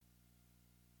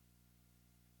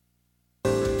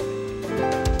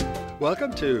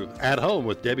Welcome to At Home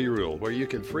with Debbie Rule, where you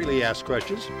can freely ask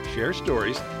questions, share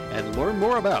stories, and learn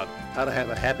more about how to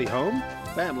have a happy home,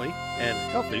 family, and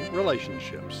healthy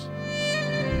relationships.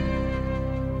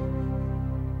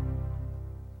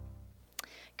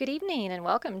 Good evening and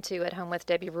welcome to At Home with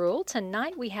Debbie Rule.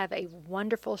 Tonight we have a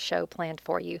wonderful show planned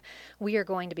for you. We are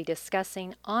going to be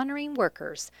discussing honoring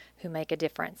workers who make a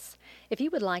difference. If you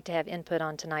would like to have input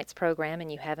on tonight's program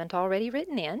and you haven't already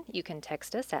written in, you can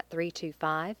text us at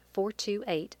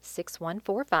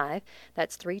 325-428-6145.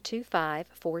 That's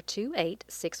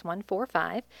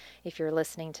 325-428-6145. If you're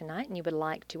listening tonight and you would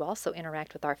like to also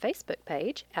interact with our Facebook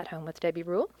page, At Home with Debbie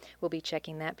Rule, we'll be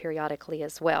checking that periodically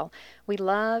as well. We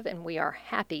love and we are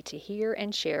happy to hear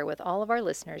and share with all of our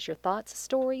listeners your thoughts,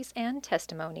 stories, and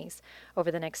testimonies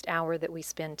over the next hour that we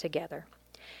spend together.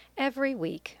 Every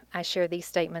week, I share these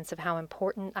statements of how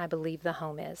important I believe the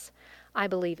home is. I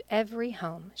believe every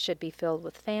home should be filled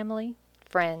with family,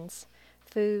 friends,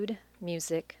 food,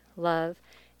 music, love,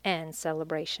 and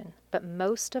celebration. But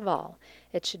most of all,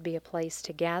 it should be a place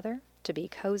to gather, to be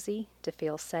cozy, to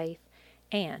feel safe,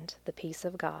 and the peace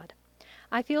of God.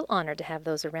 I feel honored to have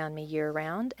those around me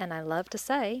year-round, and I love to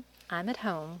say I'm at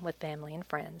home with family and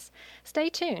friends. Stay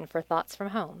tuned for Thoughts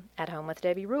from Home. At Home with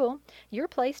Debbie Rule, your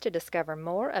place to discover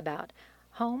more about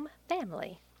home,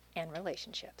 family, and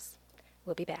relationships.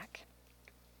 We'll be back.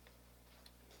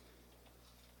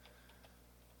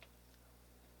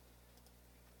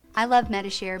 I love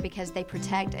Medi-Share because they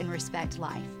protect and respect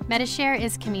life. Medi-Share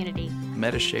is community.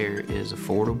 Medi-Share is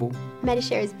affordable.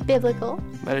 Medi-Share is biblical.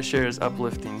 Medi-Share is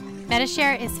uplifting.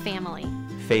 Medi-Share is family.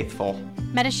 Faithful.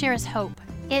 Medi-Share is hope.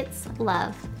 It's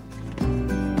love.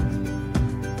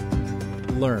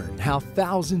 Learn how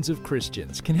thousands of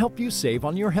Christians can help you save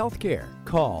on your health care.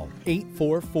 Call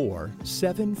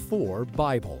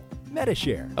 844-74-BIBLE.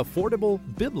 Medi-Share, affordable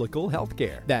biblical health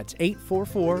care. That's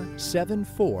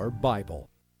 844-74-BIBLE.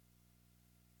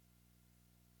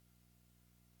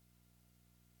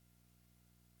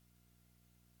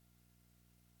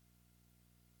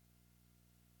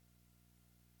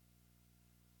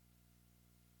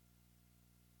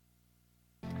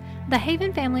 The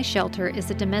Haven Family Shelter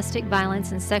is a domestic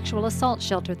violence and sexual assault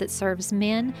shelter that serves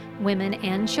men, women,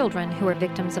 and children who are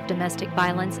victims of domestic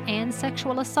violence and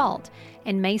sexual assault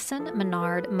in Mason,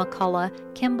 Menard, McCullough,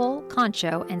 Kimball,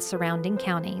 Concho, and surrounding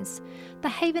counties. The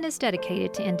Haven is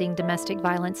dedicated to ending domestic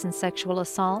violence and sexual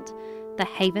assault. The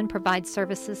Haven provides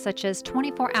services such as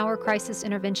 24-hour crisis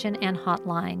intervention and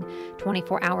hotline,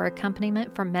 24-hour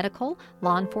accompaniment for medical,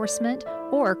 law enforcement,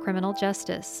 or criminal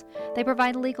justice. They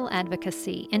provide legal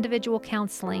advocacy, individual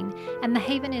counseling, and the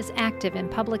Haven is active in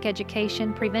public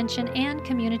education, prevention, and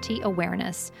community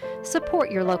awareness.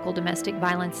 Support your local domestic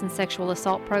violence and sexual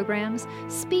assault programs.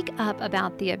 Speak up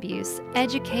about the abuse.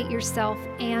 Educate yourself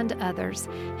and others.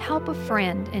 Help a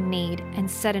friend in need and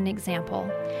set an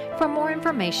example. For more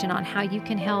information on how you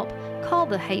can help, call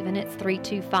the Haven at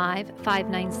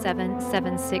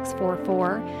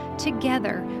 325-597-7644.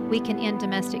 Together, we can end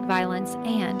domestic violence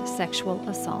and sexual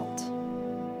assault.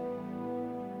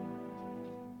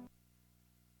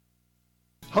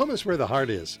 Home is where the heart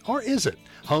is, or is it?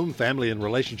 Home, family, and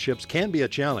relationships can be a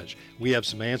challenge. We have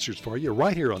some answers for you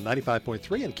right here on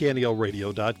 95.3 and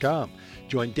KNELradio.com.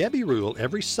 Join Debbie Rule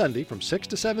every Sunday from 6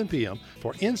 to 7 p.m.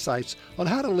 for insights on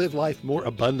how to live life more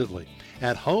abundantly.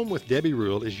 At Home with Debbie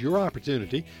Rule is your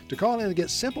opportunity to call in and get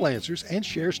simple answers and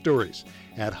share stories.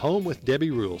 At Home with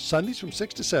Debbie Rule, Sundays from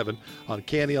 6 to 7 on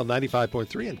KNEL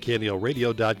 95.3 and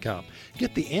KNELradio.com.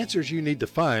 Get the answers you need to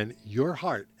find your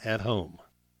heart at home.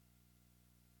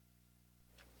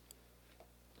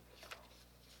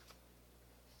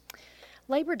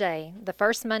 Labor Day, the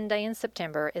first Monday in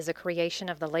September, is a creation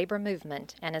of the labor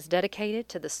movement and is dedicated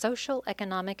to the social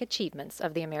economic achievements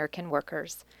of the American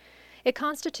workers. It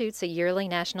constitutes a yearly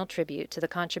national tribute to the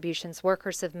contributions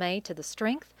workers have made to the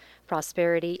strength,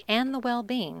 prosperity, and the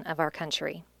well-being of our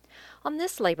country. On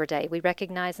this Labor Day, we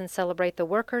recognize and celebrate the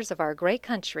workers of our great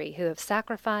country who have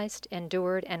sacrificed,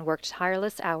 endured, and worked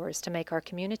tireless hours to make our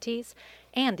communities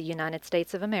and the United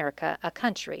States of America a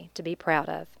country to be proud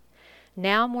of.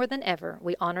 Now more than ever,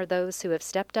 we honor those who have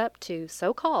stepped up to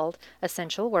so-called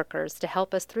essential workers to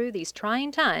help us through these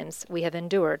trying times we have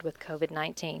endured with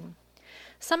COVID-19.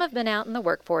 Some have been out in the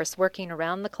workforce working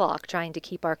around the clock trying to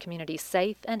keep our communities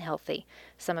safe and healthy.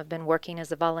 Some have been working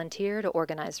as a volunteer to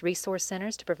organize resource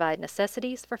centers to provide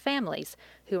necessities for families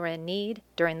who are in need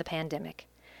during the pandemic.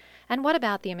 And what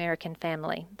about the American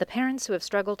family, the parents who have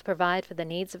struggled to provide for the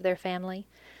needs of their family?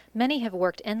 Many have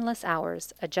worked endless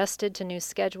hours, adjusted to new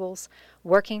schedules,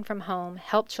 working from home,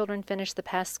 helped children finish the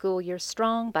past school year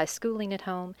strong by schooling at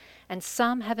home, and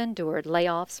some have endured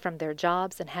layoffs from their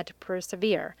jobs and had to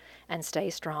persevere and stay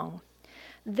strong.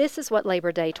 This is what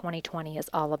Labor Day 2020 is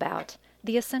all about,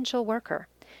 the essential worker.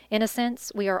 In a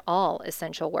sense, we are all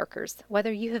essential workers,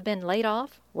 whether you have been laid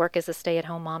off, work as a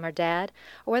stay-at-home mom or dad,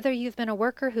 or whether you've been a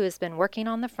worker who has been working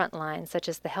on the front line, such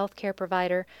as the healthcare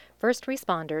provider, first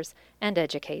responders, and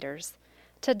educators.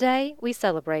 Today, we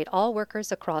celebrate all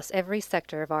workers across every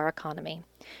sector of our economy.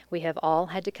 We have all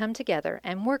had to come together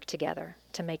and work together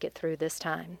to make it through this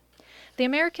time. The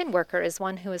American worker is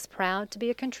one who is proud to be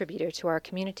a contributor to our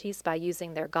communities by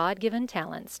using their God-given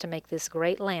talents to make this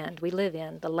great land we live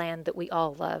in the land that we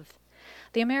all love.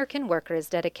 The American worker is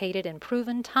dedicated and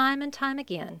proven time and time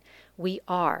again we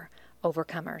are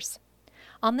overcomers.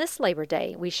 On this Labor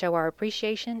Day, we show our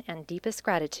appreciation and deepest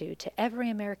gratitude to every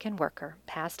American worker,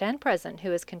 past and present,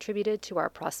 who has contributed to our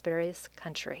prosperous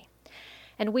country.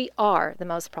 And we are the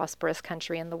most prosperous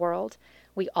country in the world.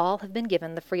 We all have been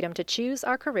given the freedom to choose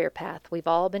our career path. We've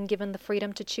all been given the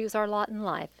freedom to choose our lot in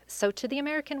life. So to the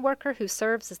American worker who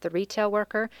serves as the retail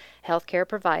worker, healthcare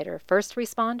provider, first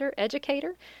responder,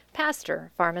 educator,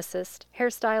 pastor, pharmacist,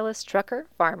 hairstylist, trucker,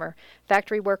 farmer,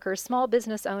 factory worker, small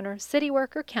business owner, city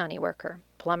worker, county worker,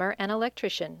 plumber and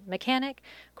electrician, mechanic,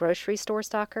 grocery store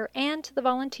stocker, and to the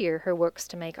volunteer who works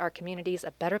to make our communities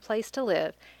a better place to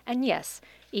live, and yes,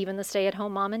 even the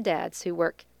stay-at-home mom and dads who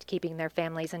work keeping their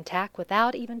families intact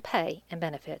without even pay and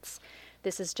benefits.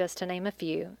 This is just to name a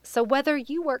few. So whether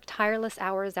you work tireless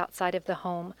hours outside of the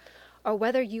home, or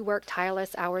whether you work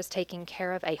tireless hours taking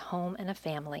care of a home and a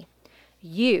family,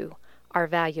 you are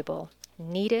valuable,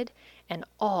 needed, and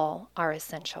all are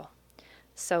essential.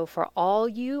 So for all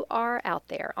you are out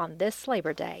there on this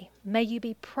Labor Day, may you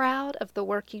be proud of the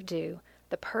work you do,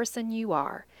 the person you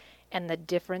are, and the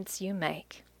difference you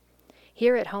make.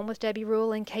 Here at Home with Debbie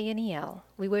Rule and KNEL,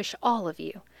 we wish all of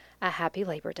you a happy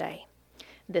Labor Day.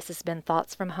 This has been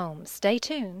Thoughts from Home. Stay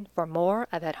tuned for more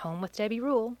of At Home with Debbie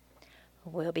Rule.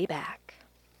 We'll be back.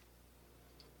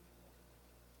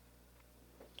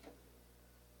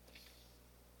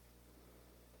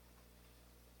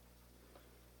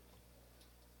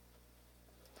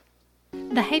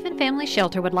 The Haven Family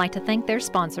Shelter would like to thank their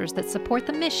sponsors that support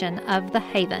the mission of The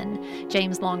Haven: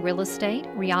 James Long Real Estate,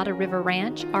 Riata River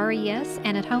Ranch, RES,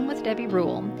 and At Home with Debbie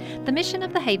Rule. The mission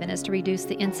of The Haven is to reduce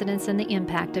the incidence and the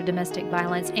impact of domestic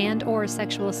violence and or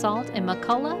sexual assault in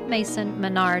McCullough, Mason,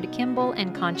 Menard, Kimball,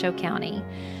 and Concho County.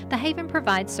 The Haven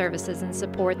provides services and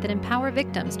support that empower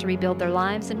victims to rebuild their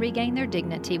lives and regain their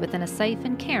dignity within a safe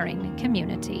and caring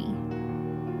community.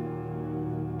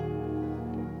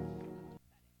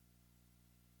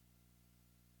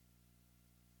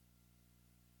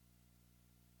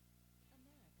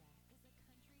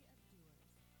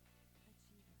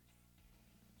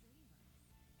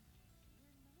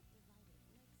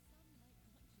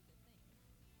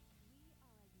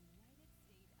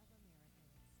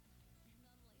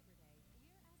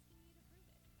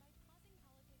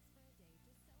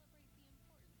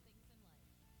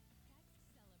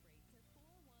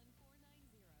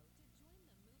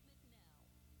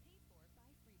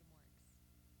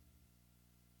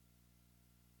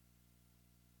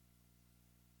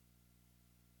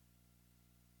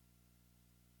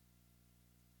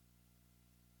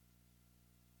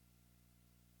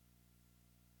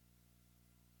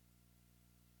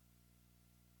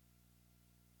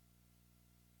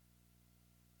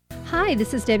 Hi,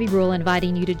 this is Debbie Rule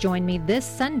inviting you to join me this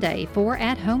Sunday for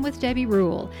At Home with Debbie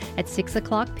Rule at 6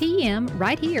 o'clock p.m.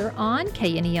 right here on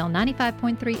KNEL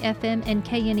 95.3 FM and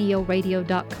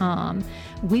KNELradio.com.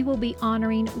 We will be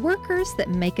honoring workers that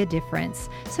make a difference.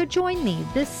 So join me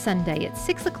this Sunday at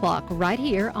 6 o'clock right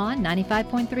here on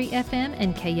 95.3 FM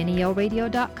and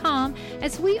KNELradio.com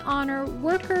as we honor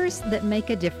workers that make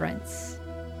a difference.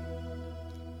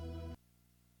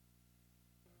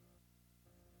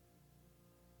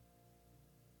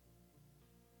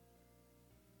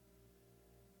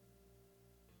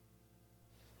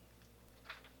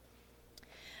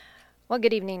 Well,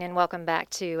 good evening and welcome back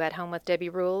to At Home with Debbie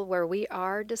Rule, where we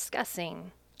are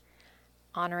discussing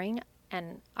honoring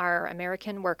our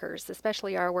American workers,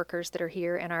 especially our workers that are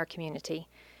here in our community.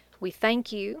 We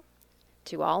thank you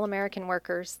to all American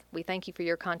workers. We thank you for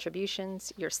your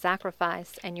contributions, your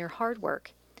sacrifice, and your hard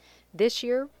work. This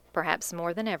year, perhaps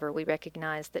more than ever, we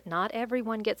recognize that not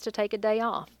everyone gets to take a day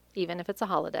off, even if it's a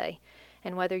holiday.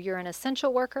 And whether you're an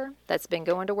essential worker that's been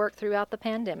going to work throughout the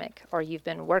pandemic, or you've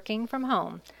been working from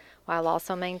home, while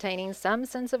also maintaining some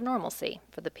sense of normalcy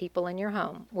for the people in your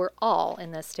home, we're all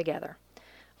in this together.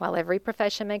 While every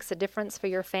profession makes a difference for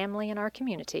your family and our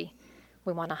community,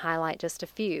 we want to highlight just a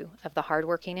few of the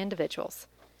hardworking individuals.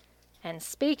 And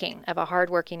speaking of a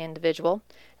hardworking individual,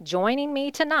 joining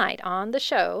me tonight on the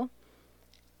show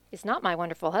is not my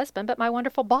wonderful husband, but my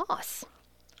wonderful boss.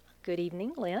 Good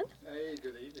evening, Lynn. Hey,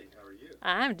 good evening. How are you?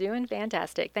 I'm doing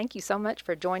fantastic. Thank you so much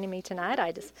for joining me tonight.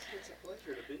 It's a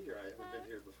pleasure to be here. I haven't been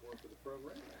here before for the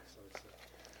program, so it's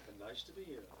nice to be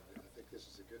here. I think this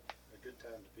is a good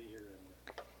time to be here, and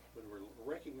when we're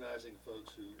recognizing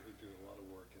folks who do a lot of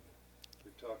work, and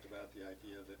we've talked about the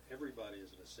idea that everybody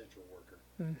is an essential worker,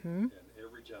 and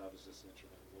every job is essential,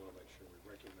 and we want to make sure we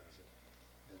recognize it.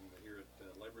 And here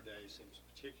at Labor Day seems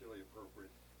particularly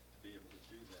appropriate to be able to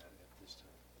do that at this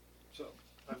time. So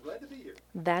I'm glad to be here.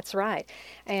 That's right.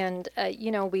 And,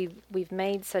 we've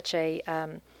made such a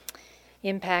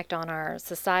impact on our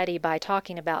society by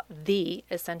talking about the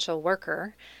essential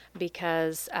worker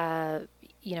because,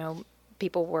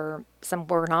 some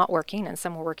were not working and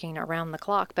some were working around the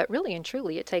clock. But really and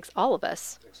truly, it takes all of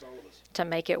us to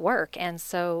make it work. And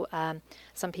so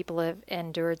some people have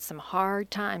endured some hard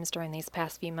times during these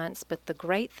past few months. But the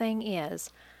great thing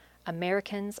is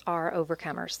Americans are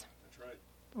overcomers.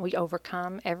 We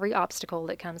overcome every obstacle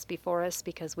that comes before us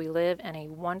because we live in a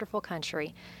wonderful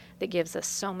country that gives us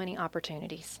so many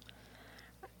opportunities.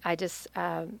 I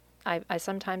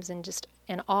sometimes am just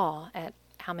in awe at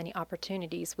how many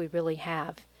opportunities we really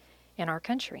have in our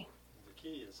country. The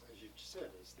key is, as you said,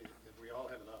 that we all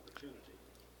have an opportunity,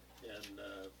 and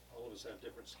all of us have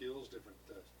different skills, different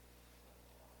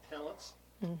talents,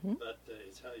 but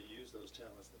it's how you use those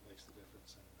talents that makes the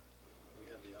difference, and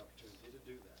we have the opportunity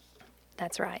to do that.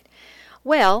 That's right.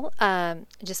 Well,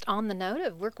 just on the note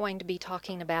of we're going to be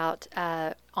talking about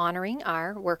honoring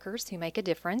our workers who make a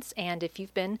difference. And if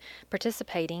you've been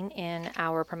participating in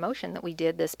our promotion that we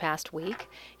did this past week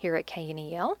here at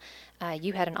KNEL,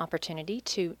 you had an opportunity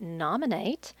to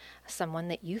nominate someone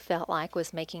that you felt like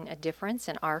was making a difference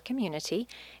in our community.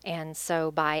 And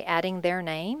so by adding their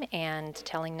name and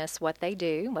telling us what they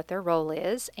do, what their role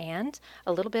is, and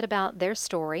a little bit about their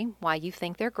story, why you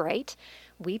think they're great,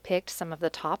 we picked some of the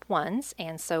top ones,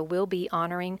 and so we'll be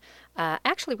honoring,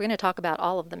 actually we're going to talk about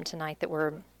all of them tonight that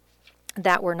were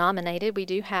nominated. We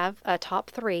do have a top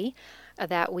three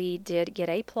that we did get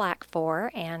a plaque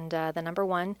for, and the number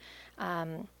one,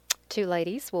 two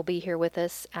ladies will be here with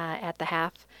us at the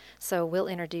half, so we'll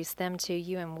introduce them to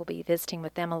you and we'll be visiting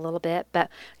with them a little bit. But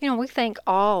we thank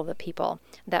all the people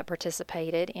that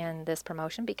participated in this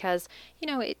promotion because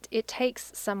it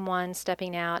takes someone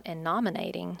stepping out and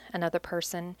nominating another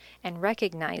person and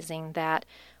recognizing that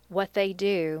what they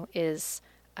do is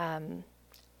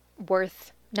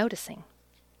worth noticing.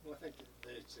 Well, I think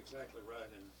that's exactly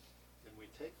right, and we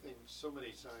take things, so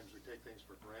many times we take things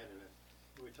for granted, and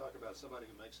when we talk about somebody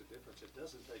who makes a difference, it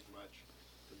doesn't take much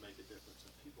to make a difference,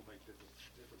 and people make difference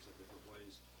in different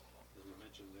ways. As we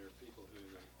mentioned, there are people who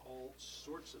do all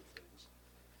sorts of things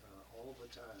all the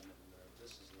time, and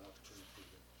this is an opportunity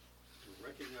to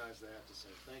recognize that, to say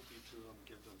thank you to them,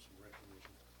 give them some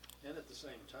recognition, and at the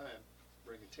same time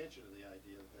bring attention to the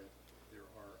idea that there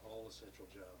are all essential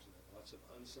jobs and lots of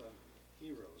unsung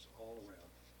heroes all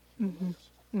around.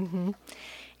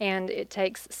 And it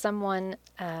takes someone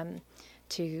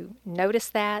to notice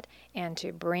that and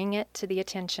to bring it to the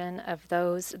attention of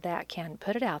those that can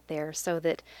put it out there so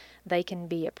that they can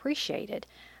be appreciated.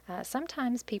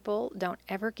 Sometimes people don't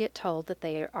ever get told that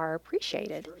they are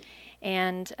appreciated.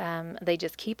 And they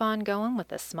just keep on going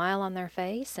with a smile on their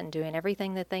face and doing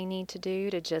everything that they need to do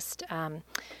to just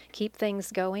keep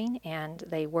things going. And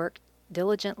they work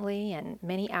diligently and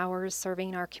many hours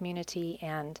serving our community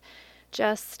and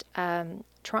just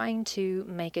trying to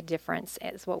make a difference,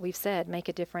 as what we've said, make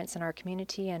a difference in our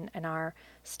community and our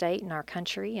state and our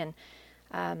country. And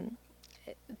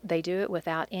they do it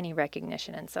without any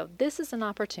recognition. And so this is an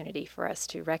opportunity for us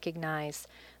to recognize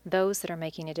those that are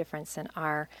making a difference in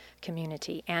our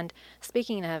community. And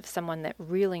speaking of someone that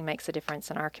really makes a difference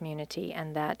in our community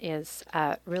and that is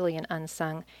really an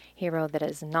unsung hero that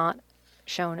has not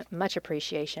shown much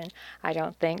appreciation, I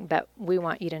don't think, but we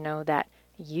want you to know that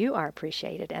you are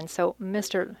appreciated. And so,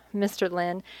 Mr.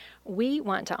 Lynn, we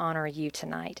want to honor you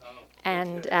tonight.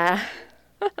 And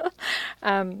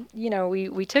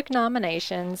we took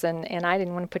nominations, and I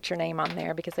didn't want to put your name on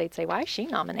there because they'd say, why is she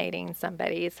nominating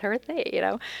somebody? It's her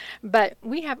thing, But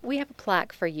we have a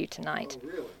plaque for you tonight. Oh,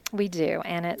 really? We do,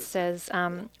 and it says,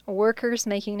 Workers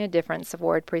Making a Difference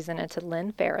Award presented to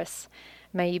Lynn Ferris.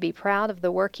 May you be proud of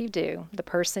the work you do, the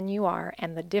person you are,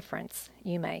 and the difference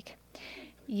you make.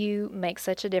 You make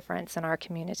such a difference in our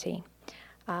community.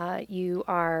 You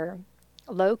are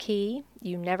low key.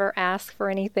 You never ask for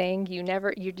anything. You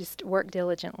just work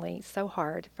diligently so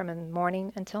hard from the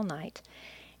morning until night.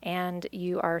 And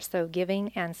you are so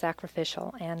giving and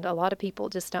sacrificial. And a lot of people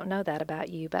just don't know that about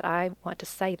you, but I want to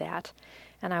say that.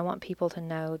 And I want people to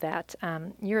know that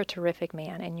you're a terrific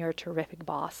man and you're a terrific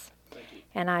boss.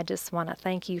 And I just want to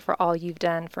thank you for all you've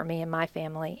done for me and my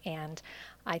family. And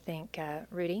I think,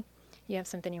 Rudy, you have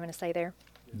something you want to say there?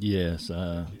 Yes.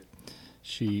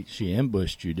 She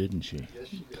ambushed you, didn't she? Yes,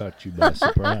 she did. Caught you by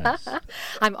surprise.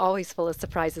 I'm always full of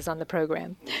surprises on the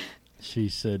program. She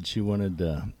said she wanted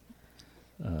to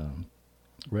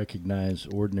recognize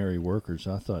ordinary workers.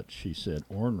 I thought she said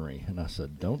ornery, and I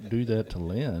said, don't do that to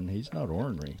Lynn. He's not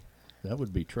ornery. That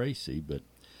would be Tracy, but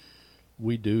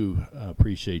we do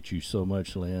appreciate you so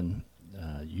much, Lynn.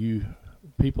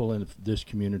 People in this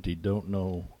community don't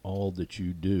know all that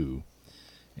you do,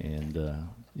 and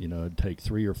it'd take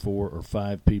 3 or 4 or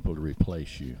 5 people to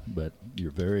replace you. But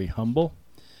you're very humble,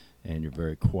 and you're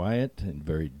very quiet and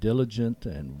very diligent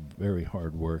and very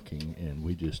hardworking, and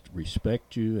we just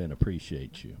respect you and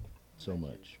appreciate you so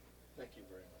much. Thank you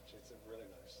very much. It's really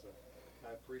nice.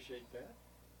 I appreciate that,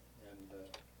 and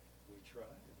we tried.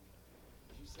 And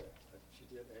as you said, she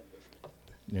did ambush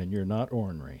me. And you're not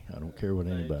ornery. I don't care what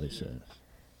anybody says.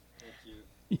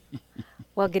 Thank you.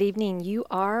 Well, good evening. You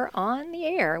are on the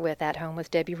air with At Home with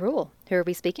Debbie Rule. Who are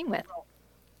we speaking with?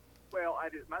 Well,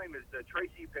 my name is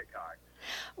Tracy Pitcock.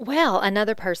 Well,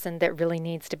 another person that really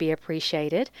needs to be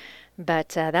appreciated, but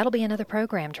that'll be another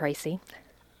program, Tracy.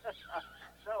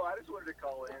 No, I just wanted to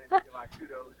call in and give my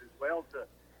kudos as well to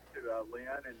Lynn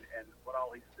and what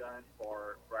all he's done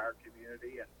for our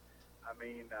community. And, I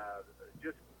mean,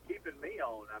 just keeping me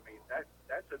on, I mean,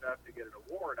 that's enough to get an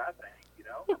award, I think, you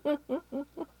know?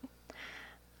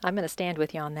 I'm going to stand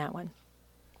with you on that one.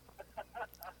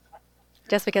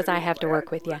 Just because I have to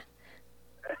work with you.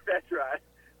 That's right.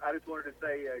 I just wanted to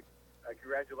say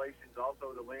congratulations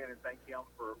also to Lynn and thank him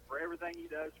for everything he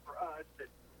does for us.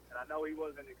 And I know he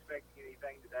wasn't expecting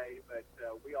anything today, but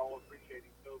we all appreciate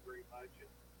him so very much, and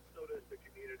so does the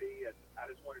community. And I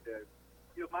just wanted to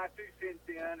give my 2 cents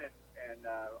in and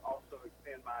also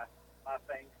extend my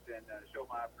thanks and show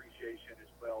my appreciation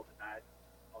as well tonight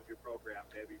on your program,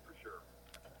 Debbie, for sure.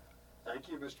 Thank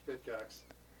you, Mr. Pitcox.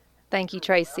 Thank you,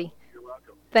 Tracy. You're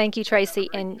welcome. Thank you, Tracy.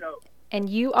 And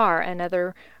you are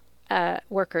another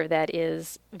worker that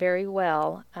is very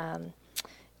well.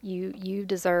 You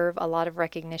deserve a lot of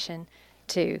recognition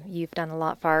too. You've done a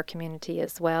lot for our community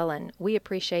as well, and we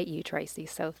appreciate you, Tracy.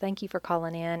 So thank you for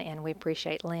calling in, and we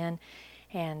appreciate Lynn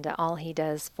and all he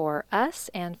does for us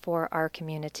and for our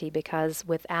community, because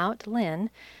without Lynn,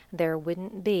 there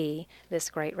wouldn't be this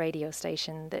great radio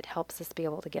station that helps us be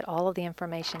able to get all of the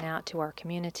information out to our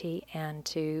community and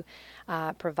to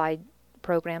provide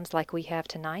programs like we have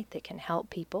tonight that can help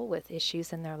people with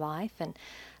issues in their life. And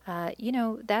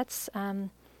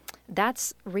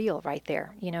that's real right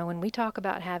there. You know, when we talk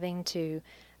about having to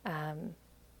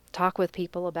talk with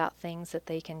people about things that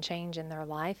they can change in their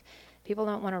life, people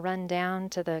don't want to run down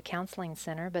to the counseling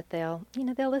center, but they'll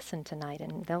listen tonight,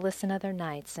 and they'll listen other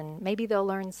nights, and maybe they'll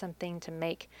learn something to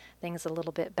make things a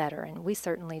little bit better. And we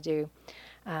certainly do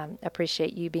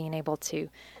appreciate you being able to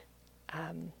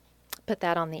put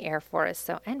that on the air for us.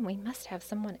 So, and we must have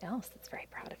someone else that's very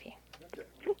proud of you. Okay.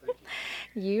 Thank you.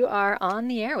 You are on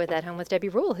the air with At Home with Debbie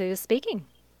Rule. Who's speaking?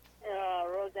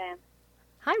 Roseanne.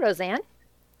 Hi, Roseanne.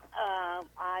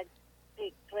 I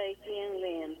pick Tracy and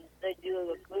Lynn. They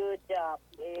do a good job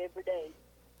every day,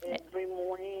 every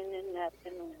morning and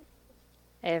afternoon.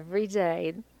 Every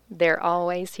day. They're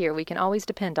always here. We can always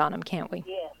depend on them, can't we?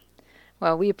 Yes.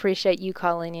 Well, we appreciate you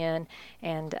calling in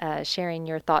and sharing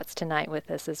your thoughts tonight with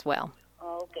us as well.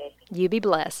 Okay. You be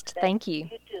blessed. Thank you.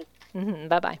 You too.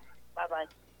 Bye-bye. Bye-bye.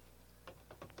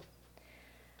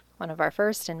 One of our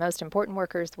first and most important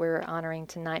workers we're honoring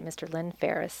tonight, Mr. Lynn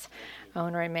Ferris,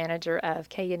 owner and manager of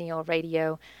KNEL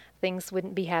Radio. Things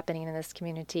wouldn't be happening in this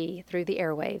community through the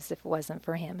airwaves if it wasn't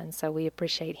for him. And so we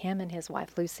appreciate him and his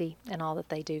wife, Lucy, and all that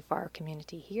they do for our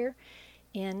community here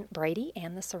in Brady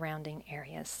and the surrounding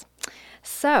areas.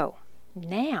 So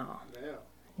now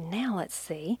let's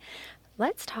see.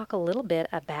 Let's talk a little bit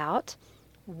about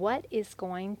what is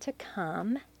going to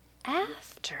come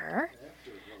after.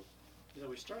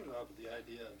 We started off with the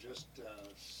idea of just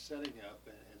setting up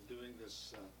and doing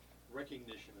this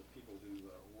recognition of people who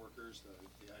are workers,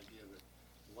 the idea that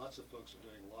lots of folks are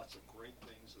doing lots of great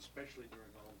things, especially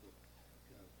during all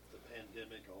the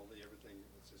pandemic, everything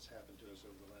that's happened to us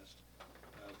over the last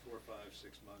 4, 5,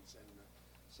 6 months, and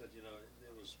said,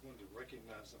 it was wanted to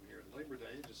recognize them here at Labor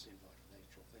Day. It just seemed like a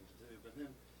natural thing to do. But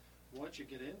then once you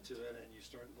get into it and you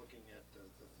start looking at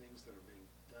the things that are being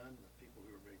done, the people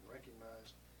who are being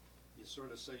recognized, you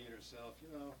sort of say to yourself,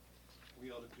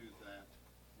 we ought to do that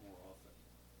more often.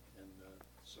 And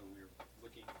so we're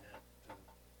looking at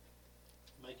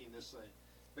making this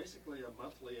basically a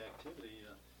monthly activity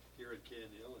here at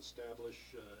KNEL, establish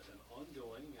an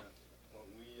ongoing, what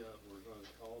we were going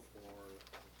to call for,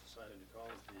 decided to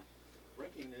call it the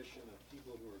recognition of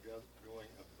people who are going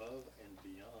above and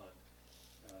beyond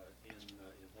in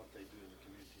what they do in the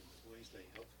community, in the ways they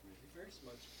help the community. Very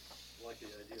much like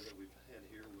the idea that we've had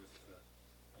here with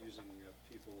using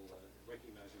people,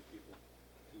 recognizing people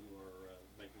who are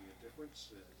making a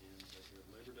difference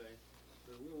in Labor Day.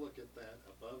 But we'll look at that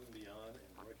above and beyond and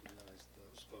recognize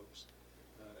those folks.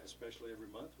 Especially every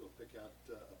month, we'll pick out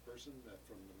a person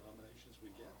from the nominations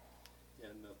we get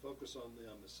and focus on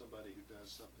them as somebody who does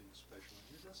something special.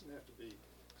 And it doesn't have to be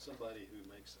somebody who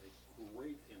makes a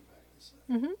great impact.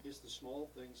 It's the small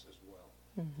things as well.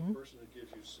 The person who gives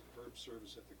you superb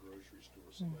service at the grocery store,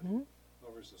 somebody who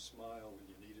offers a smile when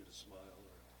you needed a smile,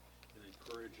 or an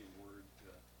encouraging word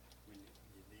when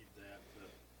you need that.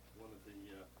 One of the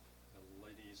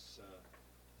ladies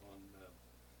on,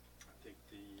 I think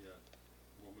the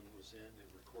woman was in, it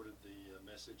recorded the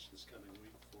message this coming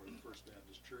week for the First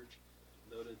Baptist Church,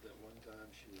 noted that one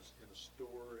time she was in a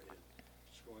store and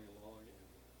just going along, and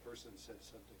the person said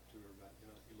something to her about,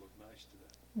 you look nice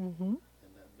today. And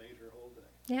that made her whole day.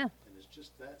 Yeah. And it's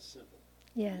just that simple.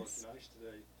 Yes. You look nice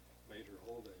today made her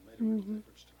whole day, made a real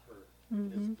difference to her.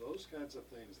 It's those kinds of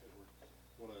things that we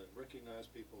want to recognize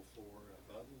people for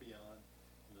above and beyond.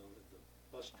 The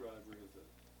bus driver, the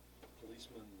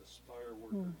policeman, the fire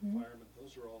worker, fireman,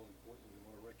 those are all important. We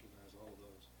want to recognize all of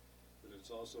those. But it's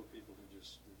also people who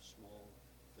just do small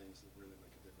things that really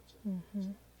make a difference.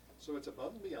 So it's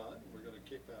above and beyond. We're going to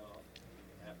kick that off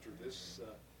after this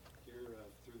here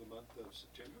through the month of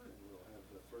September, and we'll have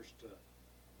the first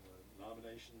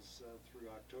nominations through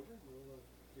October. We'll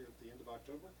here at the end of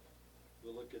October,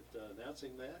 we'll look at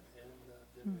announcing that, and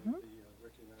then we'll be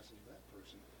recognizing that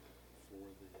person for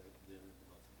the then in the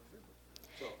month of November.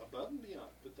 So above and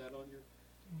beyond, put that on your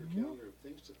calendar of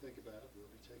things to think about.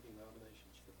 We'll be taking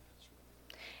nominations for that as well.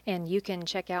 And you can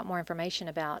check out more information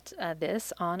about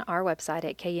this on our website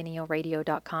at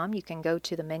knelradio.com. You can go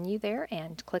to the menu there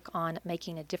and click on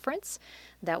Making a Difference.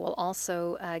 That will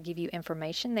also give you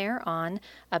information there on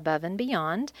Above and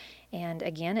Beyond. And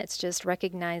again, it's just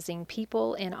recognizing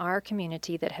people in our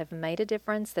community that have made a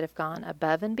difference, that have gone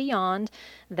above and beyond,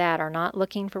 that are not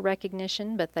looking for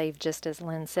recognition, but they've just, as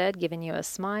Lynn said, given you a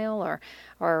smile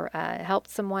or helped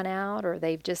someone out, or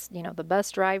they've just, the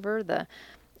bus driver, the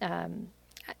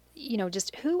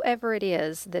just whoever it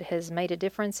is that has made a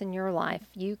difference in your life,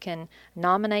 you can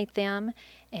nominate them,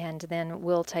 and then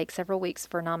we'll take several weeks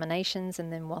for nominations,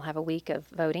 and then we'll have a week of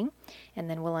voting, and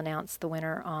then we'll announce the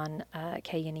winner on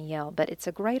KNEL. But it's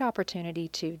a great opportunity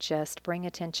to just bring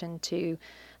attention to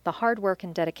the hard work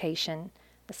and dedication,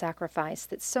 the sacrifice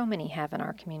that so many have in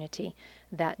our community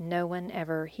that no one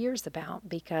ever hears about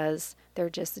because they're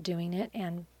just doing it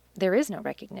and there is no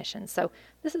recognition. So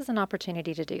this is an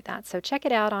opportunity to do that. So check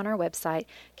it out on our website,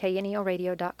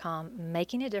 knelradio.com,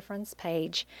 Making a Difference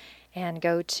page, and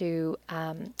go to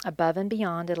Above and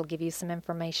Beyond. It'll give you some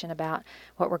information about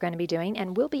what we're going to be doing.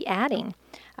 And we'll be adding,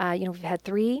 we've had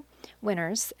 3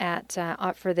 winners at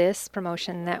for this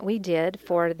promotion that we did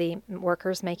for the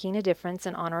Workers Making a Difference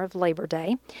in honor of Labor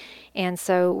Day. And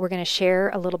so we're going to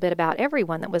share a little bit about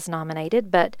everyone that was nominated,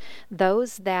 but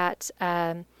those that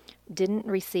didn't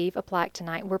receive a plaque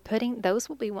tonight, those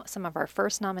will be some of our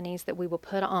first nominees that we will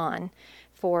put on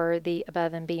for the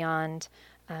Above and Beyond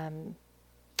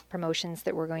promotions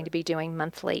that we're going to be doing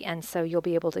monthly. And so you'll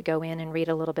be able to go in and read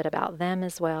a little bit about them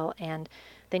as well. And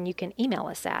then you can email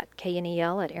us at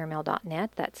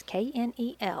knel@airmail.net. That's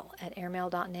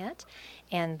knel@airmail.net.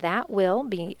 And that will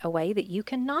be a way that you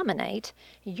can nominate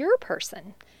your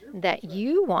person that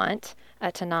you want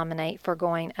to nominate for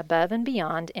going above and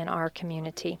beyond in our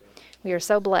community. We are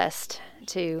so blessed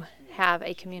to have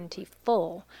a community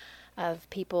full of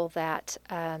people that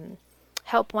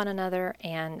help one another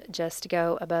and just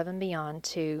go above and beyond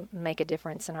to make a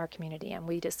difference in our community. And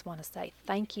we just want to say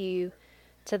thank you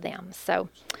to them. So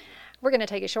we're going to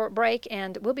take a short break,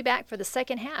 and we'll be back for the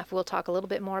second half. We'll talk a little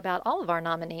bit more about all of our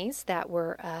nominees that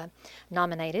were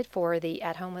nominated for the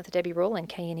At Home with Debbie Rule and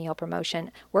KNEL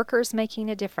promotion, Workers Making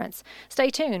a Difference. Stay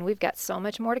tuned. We've got so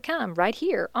much more to come right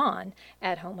here on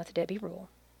At Home with Debbie Rule.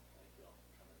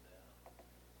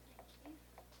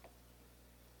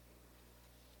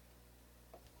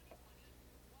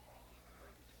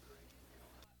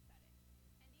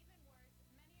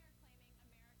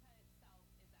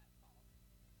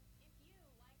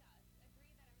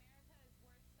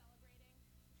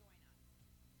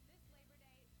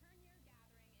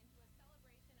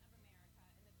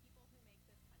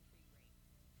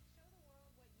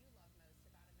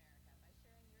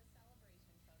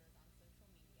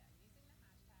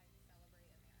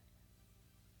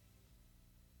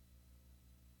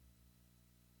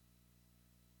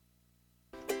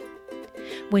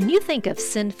 When you think of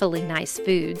sinfully nice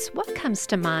foods, what comes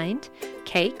to mind?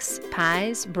 Cakes,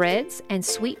 pies, breads, and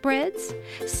sweetbreads?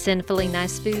 Sinfully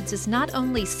Nice Foods is not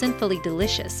only sinfully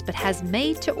delicious, but has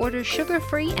made-to-order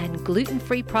sugar-free and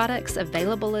gluten-free products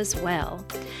available as well.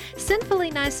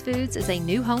 Sinfully Nice Foods is a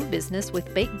new home business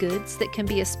with baked goods that can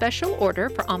be a special order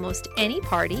for almost any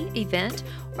party, event,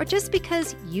 or just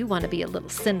because you want to be a little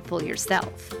sinful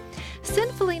yourself.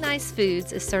 Sinfully Nice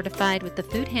Foods is certified with the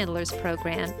Food Handlers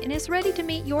Program and is ready to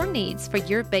meet your needs for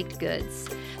your baked goods.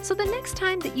 So the next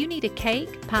time that you need a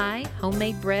cake, pie,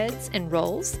 homemade breads, and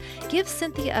rolls, give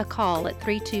Cynthia a call at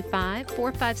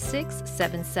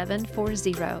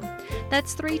 325-456-7740.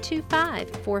 That's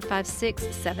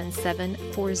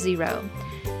 325-456-7740.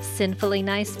 Sinfully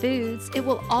Nice Foods, it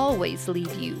will always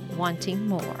leave you wanting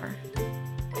more.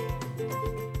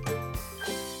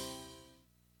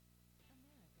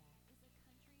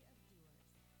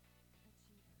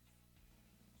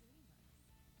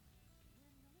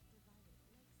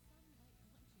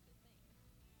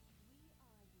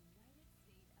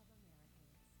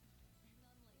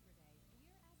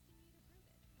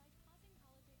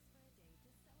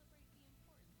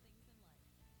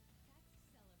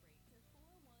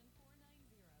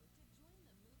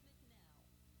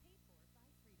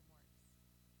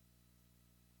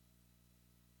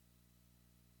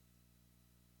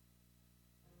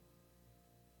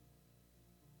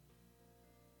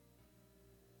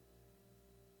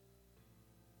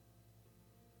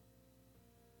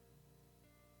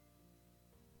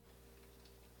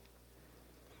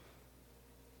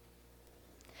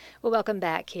 Well, welcome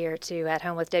back here to At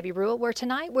Home with Debbie Rule, where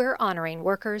tonight we're honoring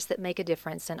workers that make a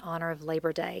difference in honor of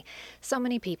Labor Day. So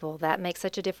many people that make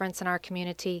such a difference in our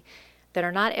community that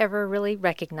are not ever really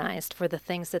recognized for the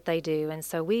things that they do. And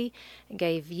so we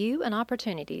gave you an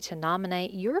opportunity to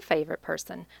nominate your favorite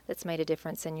person that's made a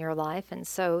difference in your life. And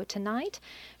so tonight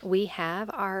we have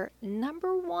our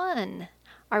number one,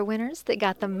 our winners that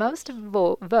got the most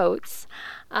votes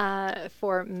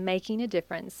for making a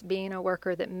difference, being a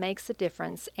worker that makes a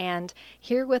difference. And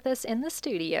here with us in the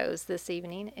studios this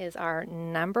evening is our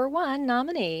number one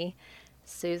nominee,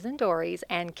 Susan Dories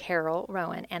and Carol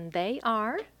Rowan. And they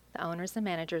are the owners and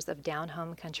managers of Down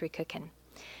Home Country Cooking.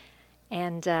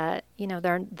 And, they're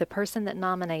the person that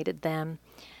nominated them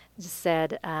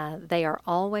said they are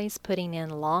always putting in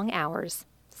long hours,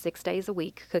 6 days a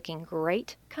week, cooking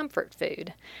great comfort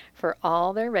food for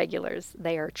all their regulars.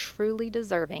 They are truly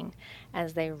deserving,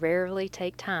 as they rarely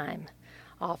take time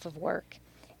off of work.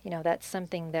 That's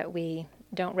something that we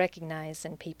don't recognize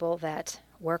in people that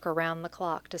work around the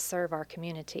clock to serve our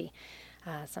community.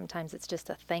 Sometimes it's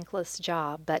just a thankless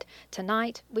job. But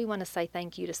tonight, we want to say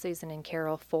thank you to Susan and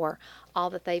Carol for all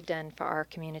that they've done for our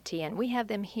community. And we have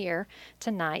them here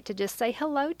tonight to just say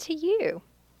hello to you.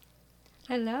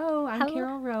 Hello, I'm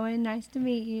Carol Rowan. Nice to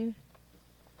meet you.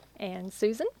 And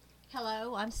Susan?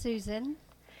 Hello, I'm Susan.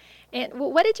 And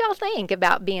what did y'all think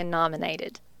about being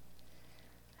nominated?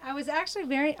 I was actually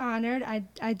very honored.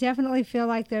 I definitely feel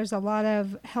like there's a lot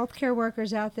of healthcare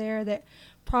workers out there that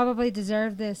probably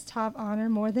deserve this top honor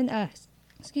more than us.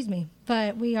 Excuse me.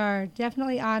 But we are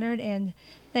definitely honored, and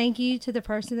thank you to the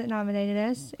person that nominated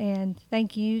us, and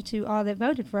thank you to all that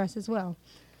voted for us as well.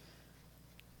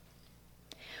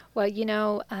 Well,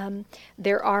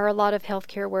 there are a lot of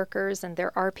healthcare workers, and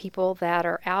there are people that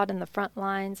are out in the front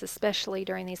lines, especially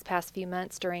during these past few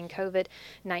months during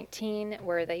COVID-19,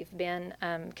 where they've been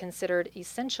considered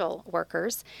essential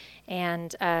workers.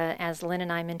 And as Lynn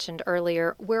and I mentioned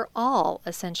earlier, we're all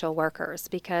essential workers,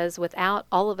 because without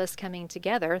all of us coming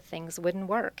together, things wouldn't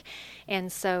work.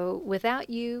 And so without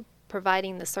you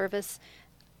providing the service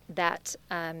that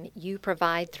you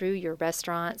provide through your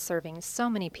restaurant, serving so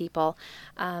many people.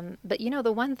 But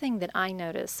the one thing that I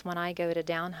notice when I go to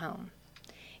Down Home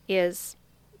is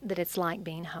that it's like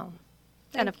being home.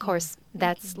 And of course,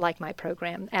 that's like my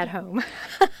program, At Home.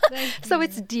 So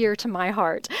it's dear to my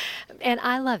heart. And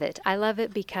I love it. I love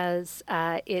it because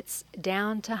it's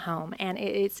down to home, and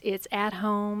it's at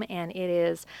home, and it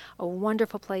is a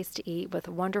wonderful place to eat with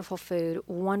wonderful food,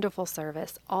 wonderful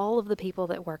service. All of the people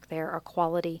that work there are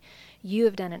quality. You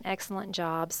have done an excellent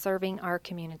job serving our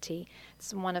community.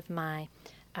 It's one of my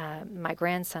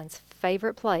grandson's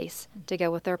favorite place to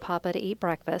go with their papa to eat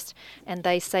breakfast, and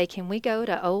they say, "Can we go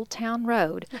to Old Town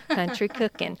Road Country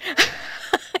Cooking?"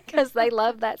 Because they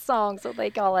love that song, so they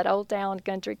call it Old Town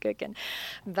Country Cooking.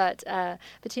 But it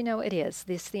is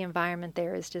the environment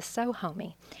there is just so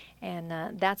homey, and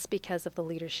that's because of the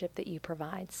leadership that you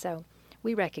provide. So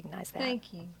we recognize that.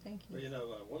 Thank you.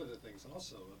 Well, one of the things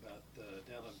also about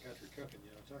Down Home Country Cooking,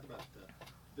 talk about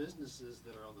businesses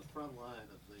that are on the front line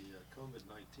of the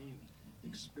COVID-19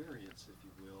 experience, if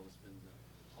you will, has been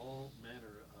all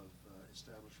manner of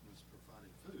establishments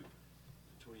providing food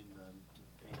between and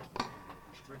the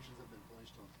restrictions that have been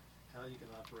placed on how you can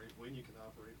operate, when you can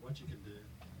operate, what you can do.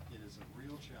 It is a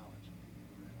real challenge to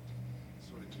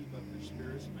sort of keep up their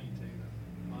spirits, maintain a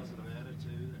positive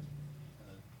attitude, and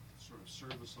sort of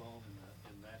serve us all in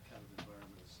that kind of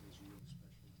environment is really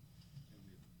special. And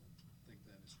we think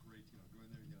that is great. You know, go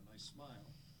in there, you got a nice smile,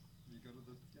 and you go to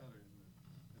the counter, and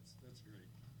that's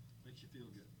great. Makes you feel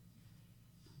good.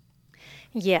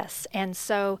 Yes, and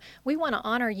so we want to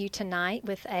honor you tonight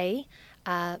with a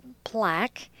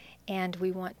plaque, and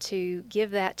we want to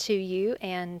give that to you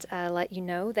and let you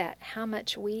know that how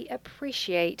much we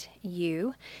appreciate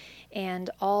you and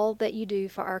all that you do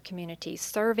for our community,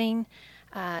 serving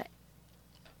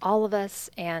all of us.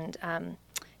 And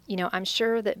you know, I'm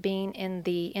sure that being in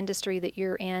the industry that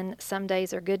you're in, some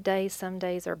days are good days, some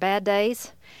days are bad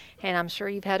days. And I'm sure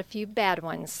you've had a few bad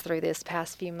ones through this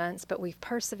past few months, but we've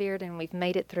persevered and we've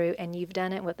made it through, and you've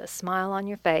done it with a smile on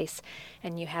your face,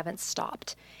 and you haven't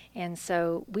stopped. And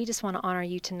so we just want to honor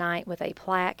you tonight with a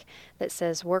plaque that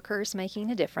says Workers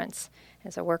Making a Difference.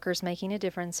 It's a Workers Making a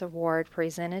Difference award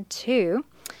presented to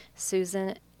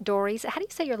Susan Dories. How do you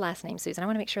say your last name, Susan? I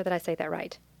want to make sure that I say that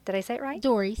right. Did I say it right?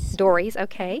 Dories. Dories,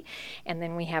 okay. And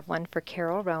then we have one for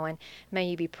Carol Rowan. May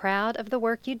you be proud of the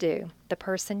work you do, the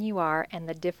person you are, and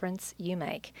the difference you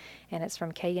make. And it's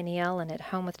from KNEL and at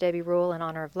Home with Debbie Rule in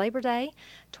honor of Labor Day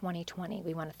 2020.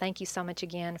 We want to thank you so much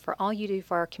again for all you do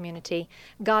for our community.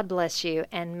 God bless you,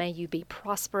 and may you be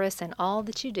prosperous in all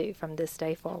that you do from this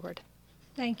day forward.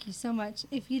 Thank you so much.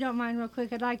 If you don't mind, real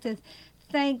quick, I'd like to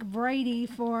thank Brady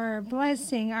for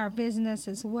blessing our business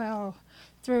as well.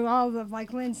 Through all of,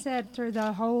 like Lynn said, through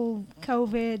the whole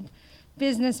COVID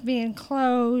business being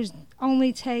closed,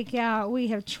 only takeout, we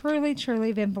have truly,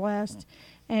 truly been blessed.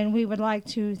 And we would like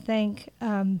to thank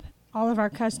all of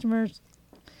our customers,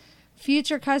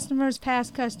 future customers,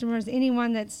 past customers,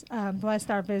 anyone that's blessed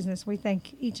our business. We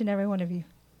thank each and every one of you.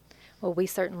 Well, we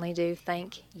certainly do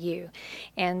thank you.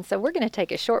 And so we're going to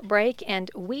take a short break,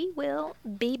 and we will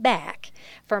be back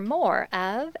for more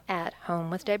of At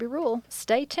Home with Debbie Rule.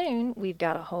 Stay tuned. We've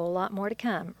got a whole lot more to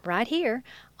come right here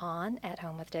on At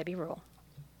Home with Debbie Rule.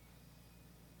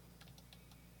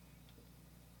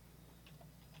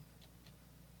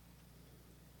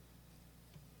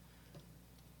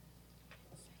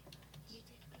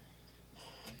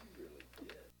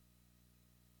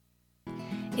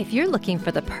 If you're looking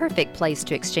for the perfect place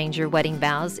to exchange your wedding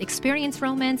vows, experience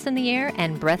romance in the air,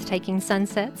 and breathtaking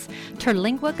sunsets,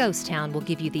 Terlingua Ghost Town will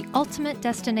give you the ultimate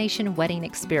destination wedding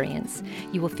experience.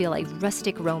 You will feel a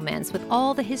rustic romance with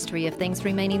all the history of things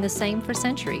remaining the same for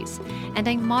centuries, and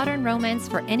a modern romance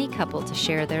for any couple to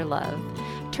share their love.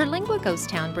 Terlingua Ghost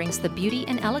Town brings the beauty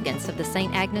and elegance of the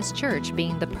St. Agnes Church,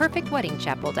 being the perfect wedding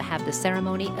chapel to have the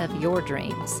ceremony of your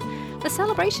dreams. The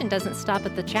celebration doesn't stop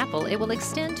at the chapel. It will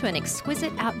extend to an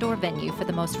exquisite outdoor venue for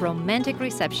the most romantic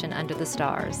reception under the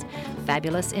stars,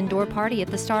 fabulous indoor party at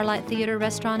the Starlight Theater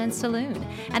Restaurant and Saloon,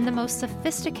 and the most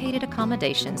sophisticated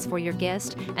accommodations for your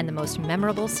guest and the most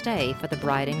memorable stay for the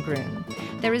bride and groom.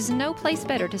 There is no place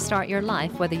better to start your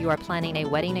life, whether you are planning a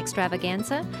wedding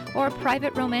extravaganza or a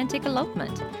private romantic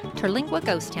elopement. Terlingua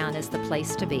Ghost Town is the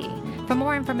place to be. For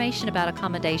more information about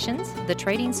accommodations, the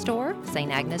trading store,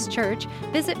 St. Agnes Church,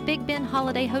 visit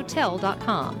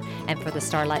BigBenHolidayHotel.com. And for the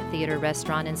Starlight Theater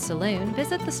Restaurant and Saloon,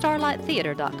 visit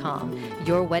thestarlighttheater.com.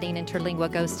 Your wedding in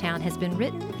Terlingua Ghost Town has been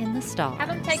written in the stars. Have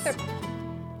them take their...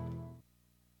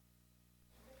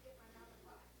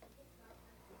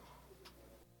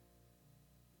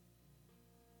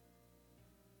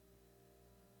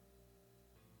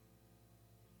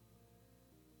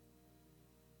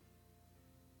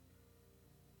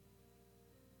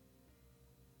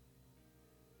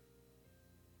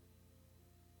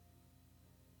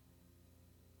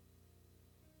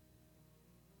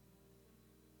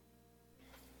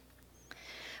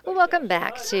 Well, welcome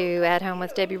back to At Home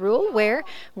with Debbie Rule, where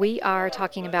we are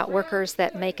talking about workers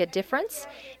that make a difference.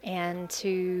 And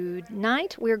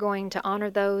tonight we're going to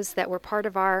honor those that were part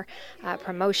of our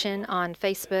promotion on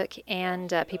Facebook,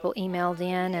 and people emailed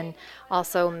in and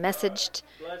also messaged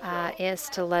us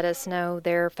to let us know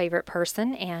their favorite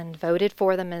person and voted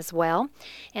for them as well.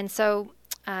 And so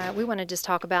we want to just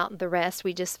talk about the rest.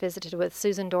 We just visited with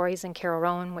Susan Dories and Carol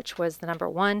Rowan, which was the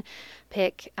 #1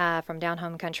 pick from Down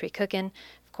Home Country Cookin'.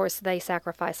 Of course, they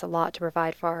sacrifice a lot to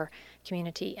provide for our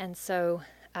community, and so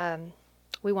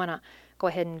we want to go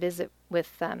ahead and visit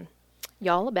with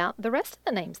y'all about the rest of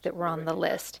the names that were on the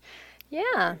list.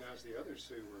 Yeah. Recognize the others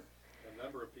who were, a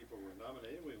number of people were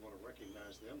nominated. We want to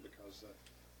recognize them because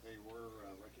they were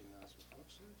recognized with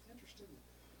folks who are interested in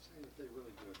saying that they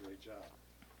really do a great job.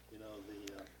 You know,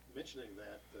 mentioning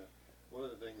that, one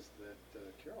of the things that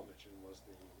Carol mentioned was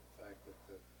the fact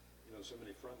that so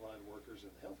many frontline workers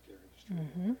in the healthcare industry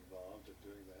are involved in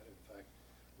doing that. In fact,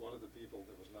 one of the people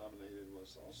that was nominated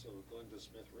was also Glenda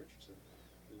Smith Richardson,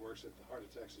 who works at the Heart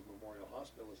of Texas Memorial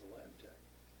Hospital as a lab tech,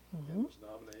 and was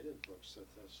nominated. Folks said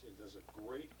that she does a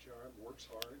great job, works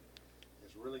hard,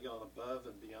 has really gone above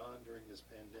and beyond during this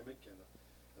pandemic, and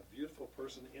a beautiful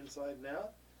person inside and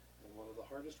out, and one of the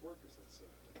hardest workers. That's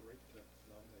a great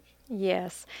nomination.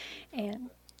 Yes, and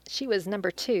she was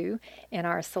number 2 in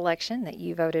our selection that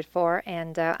you voted for,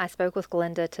 and I spoke with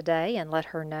Glenda today and let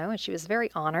her know, and she was very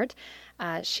honored.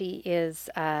 She is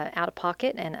out of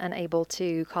pocket and unable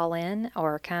to call in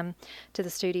or come to the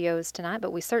studios tonight,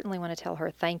 but we certainly want to tell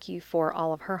her thank you for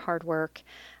all of her hard work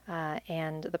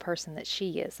and the person that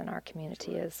she is in our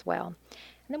community as well. And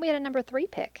then we had a number 3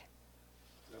 pick.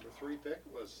 Number 3 pick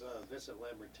was Vincent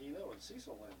Lambertino and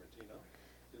Cecil Lambertino,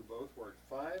 who both worked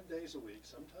 5 days a week,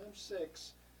 sometimes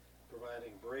 6,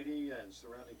 providing Brady and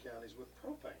surrounding counties with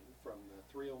propane from the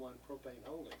 301 Propane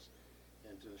Holdings,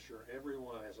 and to ensure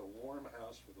everyone has a warm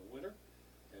house for the winter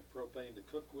and propane to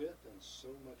cook with, and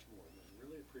so much more. We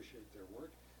really appreciate their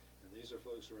work, and these are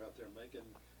folks who are out there making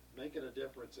a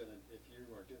difference. And if you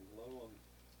are getting low on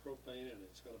propane and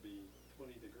it's going to be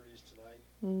 20 degrees tonight,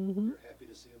 you're happy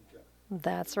to see them coming.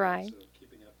 That's right. So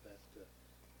keeping up that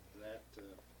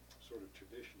sort of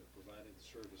tradition of providing the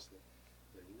service that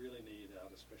they really need out,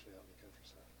 especially out in the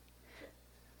countryside.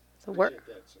 So appreciate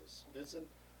that. So it's Vincent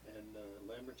and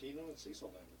Lambertino and Cecil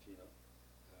Lambertino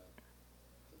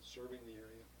serving the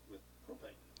area with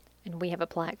propane. And we have a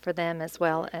plaque for them as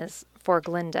well as for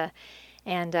Glenda.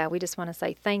 And we just want to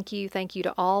say thank you. Thank you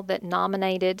to all that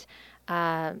nominated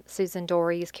Susan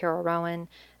Dories, Carol Rowan,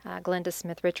 Glenda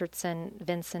Smith Richardson,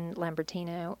 Vincent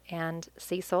Lambertino, and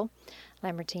Cecil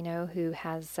Lambertino, who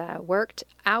has worked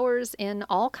hours in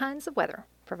all kinds of weather,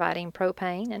 providing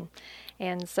propane.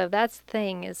 And so that's the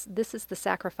thing, is this is the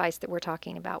sacrifice that we're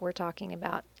talking about. We're talking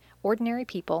about ordinary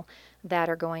people that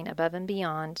are going above and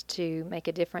beyond to make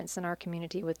a difference in our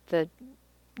community with the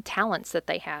talents that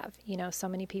they have. You know, so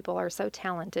many people are so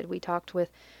talented. We talked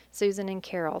with Susan and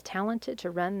Carol, talented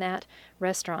to run that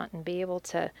restaurant and be able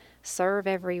to serve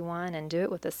everyone and do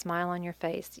it with a smile on your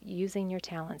face, using your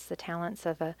talents, the talents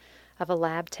of a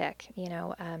lab tech. You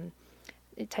know,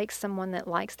 it takes someone that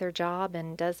likes their job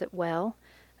and does it well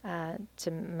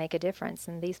to make a difference,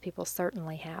 and these people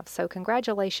certainly have. So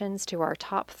congratulations to our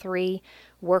top 3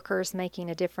 workers making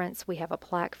a difference. We have a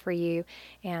plaque for you,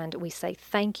 and we say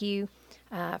thank you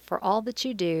for all that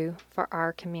you do for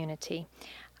our community.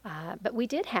 But we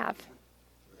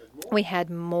had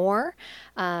more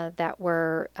that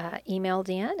were emailed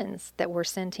in and that were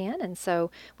sent in, and so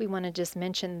we want to just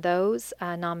mention those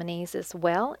nominees as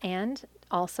well, and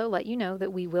also let you know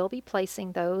that we will be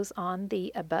placing those on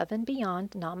the Above and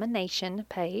Beyond nomination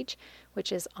page,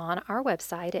 which is on our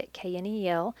website at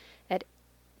KNEL at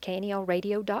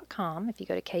knelradio.com. If you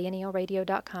go to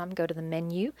knelradio.com, go to the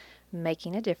menu,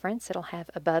 Making a Difference. It'll have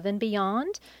Above and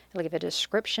Beyond. It'll give a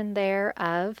description there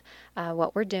of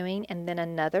what we're doing, and then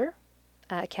another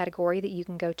category that you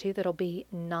can go to that'll be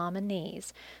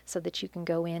nominees, so that you can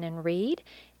go in and read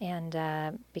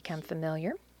and become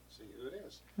familiar. See who it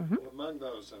is. Well, among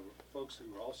those folks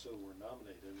who also were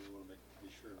nominated, we want to be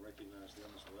sure and recognize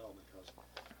them as well, because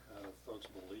folks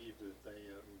believe that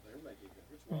they're making a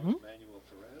difference. One is Manuel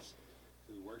Perez,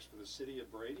 who works for the City of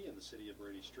Brady and the City of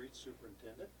Brady Street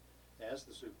Superintendent. As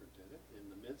the superintendent, in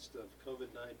the midst of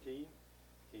COVID-19,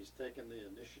 he's taken the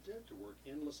initiative to work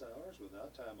endless hours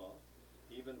without time off,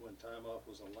 even when time off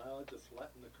was allowed, to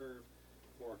flatten the curve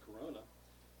for Corona.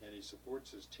 And he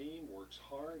supports his team, works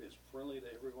hard, is friendly to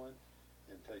everyone,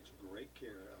 and takes great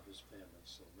care of his family.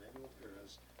 So Manuel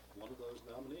Perez, one of those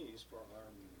nominees for our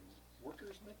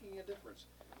Workers Making a Difference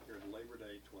here at Labor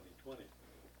Day 2020.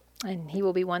 And he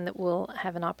will be one that we'll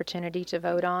have an opportunity to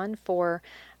vote on for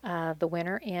the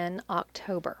winner in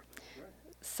October.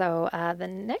 So the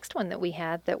next one that we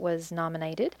had that was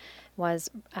nominated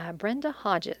was Brenda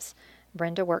Hodges.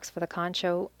 Brenda works for the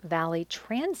Concho Valley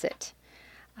Transit.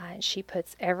 She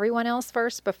puts everyone else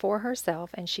first before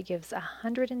herself, and she gives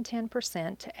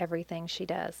 110% to everything she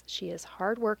does. She is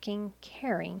hardworking,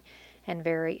 caring, and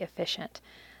very efficient.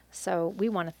 So we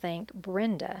want to thank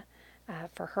Brenda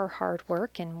for her hard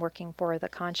work and working for the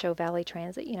Concho Valley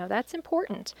Transit. You know, that's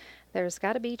important. There's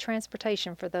got to be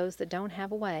transportation for those that don't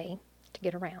have a way to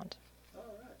get around. All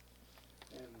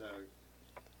right. And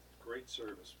great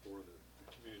service for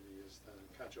the community is the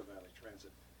Concho Valley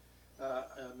Transit.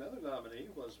 Another nominee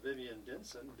was Vivian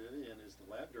Denson. Vivian is the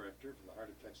lab director for the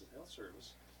Heart of Texas Health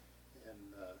Service and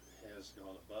has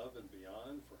gone above and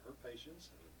beyond for her patients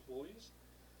and employees,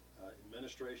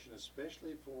 administration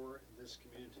especially for this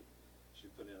community. She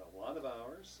put in a lot of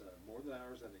hours, more than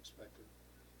hours than expected,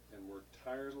 and worked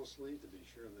tirelessly to be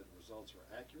sure that results are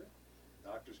accurate.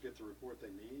 Doctors get the report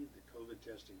they need, the COVID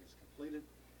testing is completed,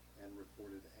 and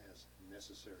reported as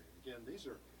necessary. Again, these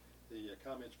are the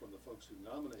comments from the folks who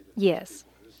nominated Yes. these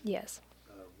people. Yes.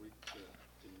 We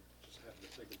didn't just happen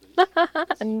to think of these. This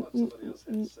is what somebody else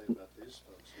had to say about these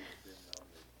folks who have been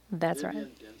nominated. That's Vivian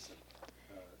right. Denson,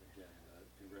 again,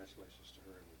 congratulations to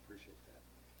her, and we appreciate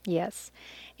that. Yes.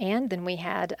 And then we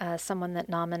had someone that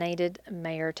nominated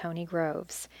Mayor Tony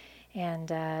Groves. And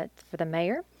for the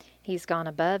mayor, he's gone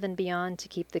above and beyond to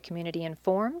keep the community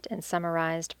informed and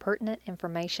summarized pertinent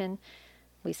information.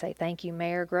 We say thank you,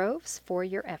 Mayor Groves, for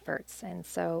your efforts. And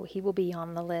so he will be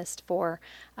on the list for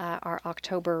our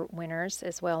October winners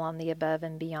as well on the above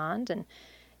and beyond. And,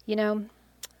 you know,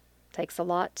 it takes a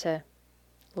lot to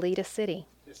lead a city.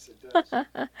 Yes, it does. Yes,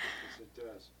 it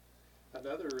does.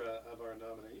 Another of our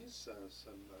nominees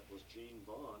was Gene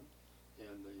Vaughn.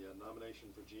 And the nomination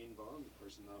for Gene Vaughn, the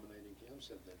person nominating him,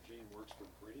 said that Gene works for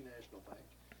Brady National Bank,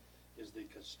 is the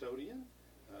custodian,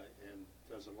 and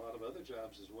does a lot of other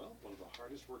jobs as well. One of the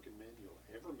hardest working men you'll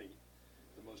ever meet.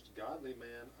 The most godly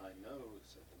man I know,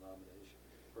 said the nomination,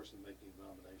 person making the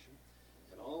nomination,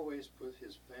 and always put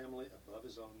his family above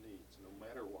his own needs, no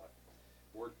matter what.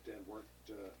 Worked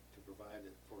to provide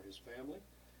it for his family.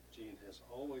 Gene has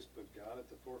always put God at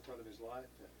the forefront of his life,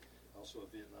 and also a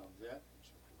Vietnam vet.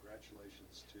 So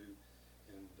congratulations to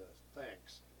and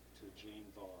thanks to Gene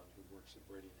Vaughn, who works at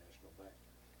Brady National Bank.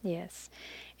 Yes.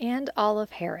 And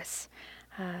Olive Harris.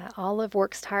 Olive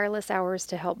works tireless hours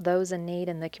to help those in need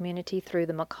in the community through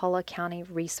the McCullough County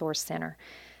Resource Center.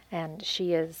 And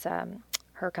she is,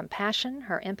 her compassion,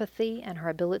 her empathy, and her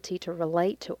ability to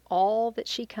relate to all that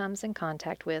she comes in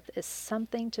contact with is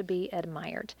something to be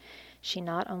admired. She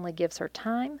not only gives her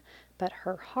time, but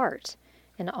her heart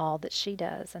in all that she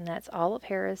does. And that's Olive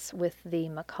Harris with the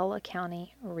McCullough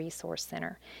County Resource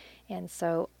Center. And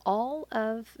so all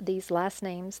of these last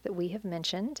names that we have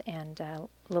mentioned and a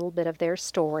little bit of their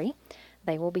story,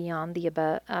 they will be on the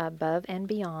above and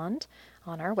beyond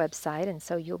on our website. And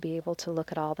so you'll be able to look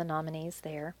at all the nominees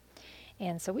there.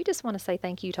 And so we just want to say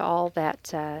thank you to all that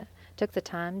took the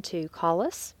time to call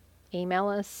us, email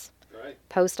us, Right.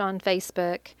 post on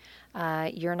Facebook,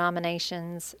 your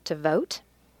nominations, to vote.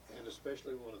 And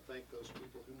especially want to thank those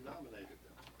people who nominated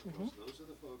them. Because those are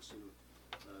the folks who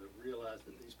realized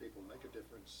that these people make a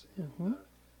difference and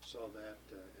saw that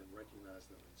and recognized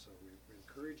them. And so we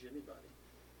encourage anybody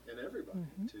and everybody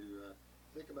to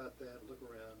think about that, look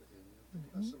around, and think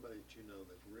about somebody that you know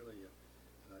that really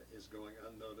is going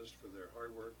unnoticed for their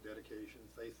hard work, dedication,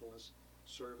 faithfulness,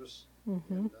 service,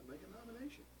 and make a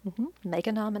nomination. Make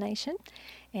a nomination,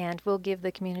 and we'll give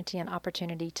the community an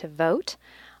opportunity to vote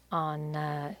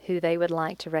on who they would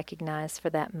like to recognize for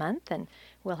that month, and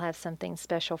we'll have something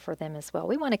special for them as well.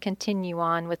 We want to continue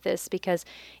on with this because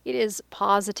it is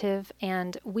positive,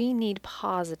 and we need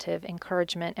positive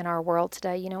encouragement in our world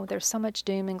today. You know, there's so much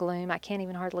doom and gloom. I can't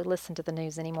even hardly listen to the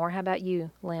news anymore. How about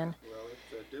you, Lynn? Well,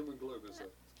 doom and gloom is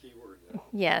a key word.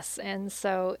 Yes, and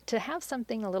so to have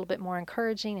something a little bit more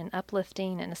encouraging and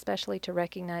uplifting, and especially to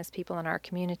recognize people in our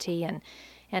community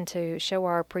and to show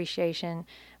our appreciation,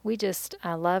 we just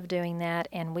love doing that,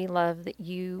 and we love that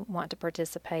you want to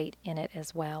participate in it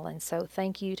as well. And so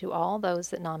thank you to all those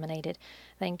that nominated.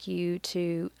 Thank you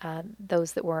to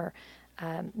those that were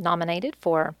nominated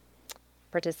for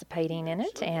participating in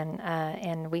it,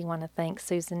 and we want to thank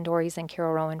Susan Dories and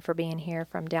Carol Rowan for being here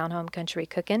from Down Home Country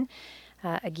Cooking.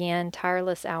 Again,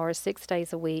 tireless hours, 6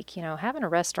 days a week. You know, having a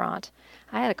restaurant.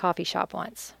 I had a coffee shop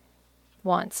once.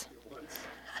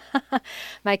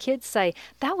 My kids say,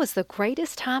 that was the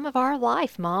greatest time of our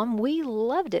life, Mom. We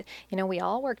loved it. You know, we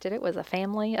all worked it. It was a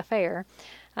family affair.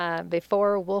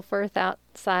 Before Wolfforth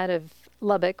outside of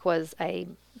Lubbock was a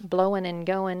blowing and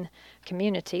going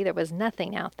community. There was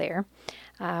nothing out there.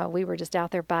 We were just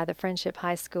out there by the Friendship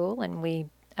High School, and we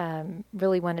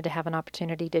really wanted to have an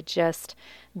opportunity to just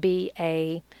be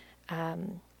a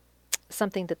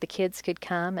something that the kids could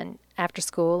come and after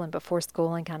school and before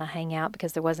school and kind of hang out,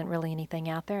 because there wasn't really anything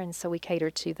out there. And so we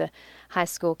catered to the high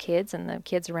school kids and the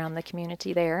kids around the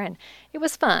community there, and it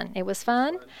was fun.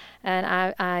 And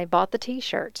I bought the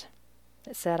t-shirt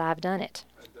that said, I've done it.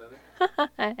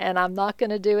 And I'm not going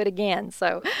to do it again.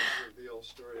 So the old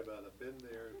story about I've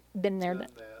been there, done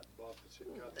that, got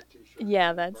the t-shirt.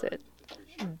 Yeah, that's it.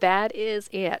 That is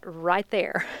it right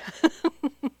there.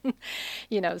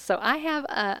 So I have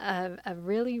a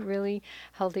really, really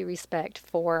healthy respect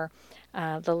for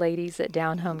the ladies at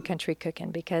Down Home Country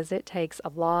Cooking, because it takes a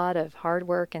lot of hard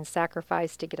work and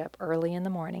sacrifice to get up early in the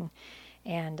morning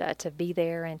and to be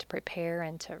there and to prepare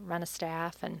and to run a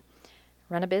staff and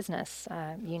run a business.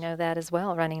 You know that as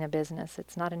well, running a business.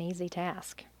 It's not an easy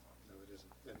task. No, it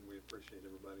isn't. And we appreciate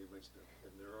everybody who makes it.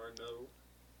 And there are no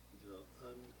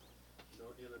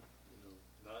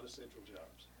non-essential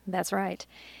jobs. That's right.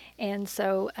 And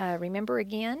so remember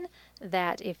again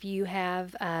that if you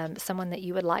have someone that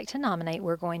you would like to nominate,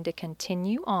 we're going to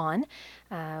continue on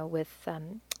with,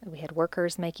 we had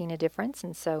workers making a difference.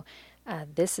 And so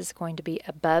this is going to be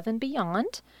above and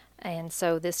beyond. And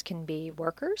so this can be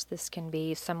workers. This can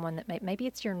be someone that maybe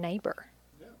it's your neighbor.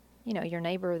 Yeah. Your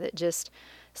neighbor that just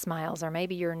smiles, or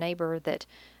maybe your neighbor that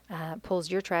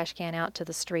pulls your trash can out to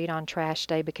the street on trash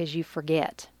day because you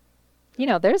forget.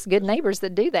 There's good neighbors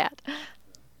that do that.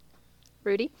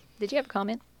 Rudy, did you have a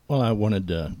comment? Well, I wanted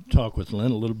to talk with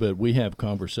Lynn a little bit. We have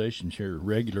conversations here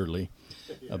regularly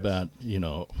about,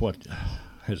 what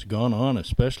has gone on,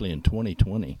 especially in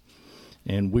 2020.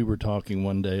 And we were talking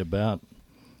one day about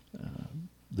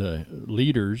the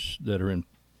leaders that are in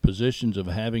positions of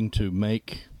having to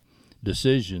make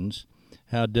decisions,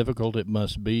 how difficult it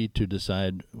must be to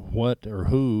decide what or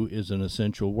who is an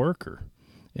essential worker.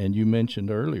 And you mentioned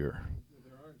earlier.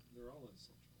 They're all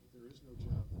essential. There is no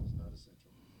job that is not essential.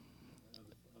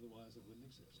 Otherwise, it wouldn't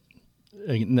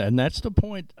exist. And that's the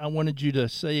point I wanted you to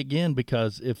say again,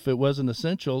 because if it wasn't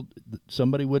essential,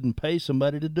 somebody wouldn't pay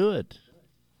somebody to do it.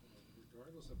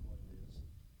 Regardless of what it is,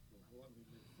 what we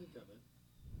may think of it,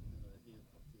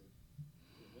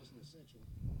 it wasn't essential.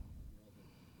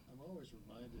 I'm always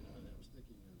reminded, and I was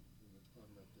thinking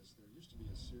about this, there used to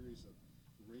be a series of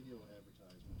radio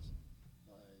advertisements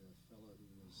by a fellow who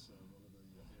was one of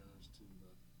the heirs to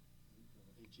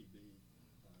HEB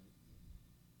family,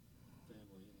 and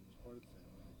he was part of the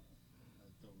family.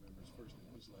 I don't remember his first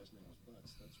name. His last name was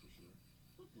Butts, that's for sure.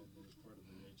 And he was part of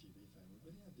the HEB family.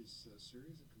 But he had these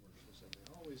series of commercials, and they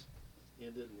always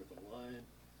ended with a line,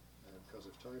 because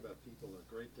they're talking about people, the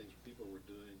great things people were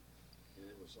doing, and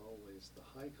it was always the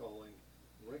high calling,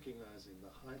 recognizing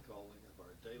the high calling of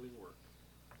our daily work.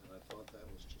 And I thought that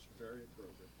was just very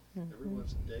appropriate. Mm-hmm.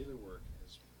 Everyone's daily work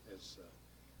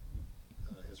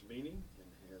has meaning and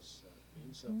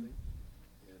means something,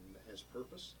 and has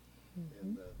purpose,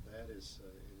 and that is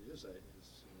the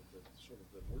sort of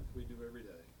the work we do every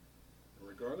day. And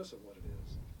regardless of what it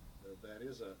is, that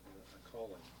is a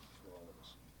calling for all of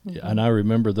us. Yeah, and I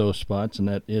remember those spots, and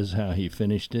that is how he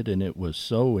finished it, and it was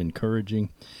so encouraging.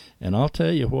 And I'll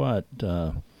tell you what,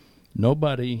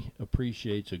 nobody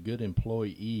appreciates a good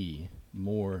employee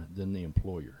more than the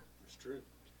employer. It's true.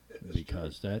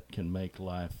 Because that can make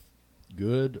life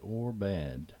good or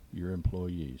bad, your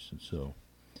employees. And so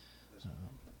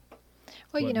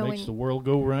makes the world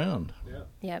go round. Yeah.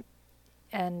 Yep.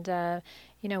 And,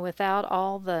 without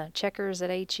all the checkers at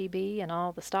HEB and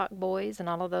all the stock boys and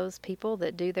all of those people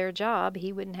that do their job,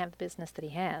 he wouldn't have the business that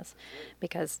he has,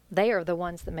 because they are the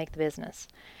ones that make the business.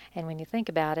 And when you think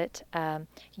about it,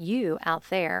 you out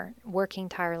there working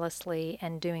tirelessly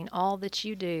and doing all that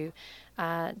you do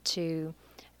to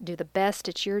do the best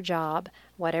at your job,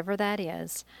 whatever that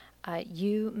is,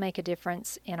 you make a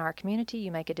difference in our community.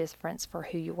 You make a difference for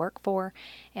who you work for.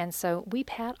 And so we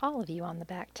pat all of you on the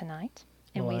back tonight.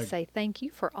 And we say thank you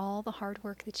for all the hard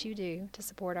work that you do to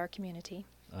support our community.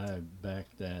 I back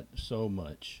that so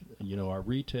much. Our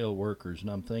retail workers,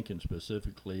 and I'm thinking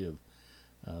specifically of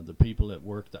the people that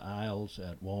work the aisles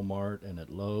at Walmart and at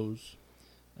Lowe's.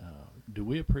 Do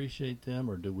we appreciate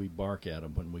them, or do we bark at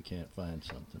them when we can't find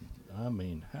something? I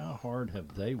mean, how hard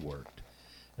have they worked,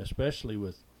 especially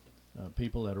with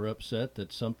people that are upset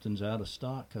that something's out of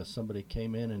stock because somebody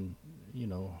came in and,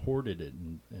 hoarded it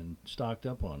and stocked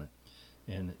up on it.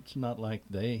 And it's not like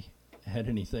they had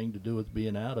anything to do with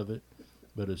being out of it,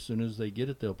 but as soon as they get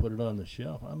it, they'll put it on the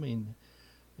shelf. I mean,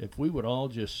 if we would all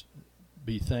just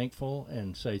be thankful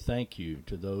and say thank you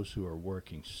to those who are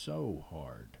working so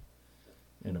hard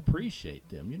and appreciate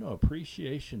them.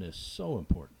 Appreciation is so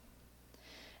important.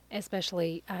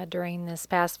 Especially during this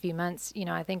past few months,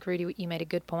 I think, Rudy, you made a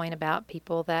good point about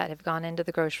people that have gone into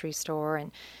the grocery store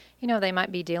and, they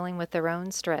might be dealing with their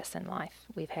own stress in life.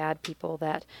 We've had people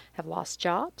that have lost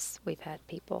jobs. We've had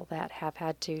people that have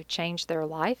had to change their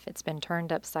life. It's been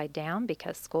turned upside down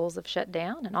because schools have shut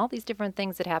down and all these different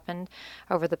things that happened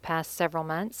over the past several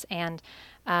months. And,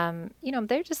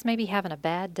 they're just maybe having a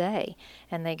bad day.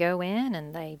 And they go in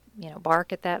and they,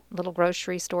 bark at that little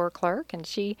grocery store clerk, and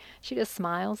she just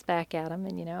smiles back at them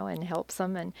and, and helps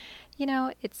them. And,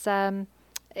 it's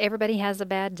everybody has a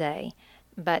bad day,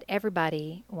 but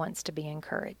everybody wants to be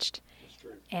encouraged.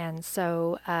 And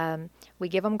so we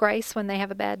give them grace when they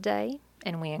have a bad day,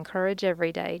 and we encourage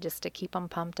every day just to keep them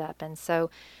pumped up. And so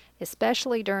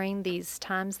especially during these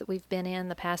times that we've been in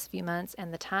the past few months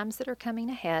and the times that are coming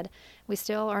ahead, we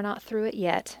still are not through it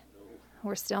yet.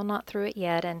 We're still not through it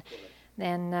yet,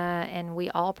 and we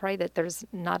all pray that there's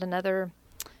not another,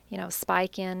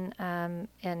 spike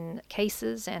in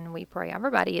cases, and we pray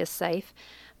everybody is safe.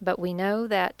 But we know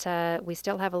that we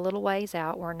still have a little ways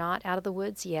out. We're not out of the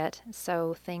woods yet,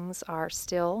 so things are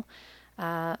still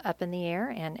up in the air,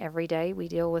 and every day we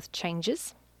deal with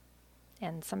changes,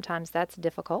 and sometimes that's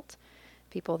difficult.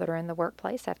 People that are in the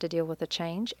workplace have to deal with a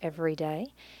change every day.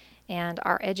 And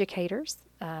our educators,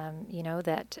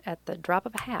 that at the drop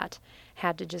of a hat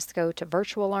had to just go to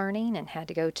virtual learning and had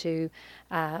to go to,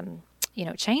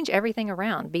 change everything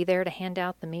around, be there to hand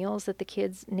out the meals that the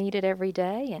kids needed every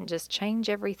day and just change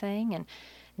everything. And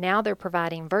now they're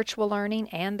providing virtual learning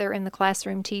and they're in the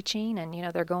classroom teaching, and,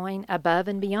 they're going above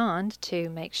and beyond to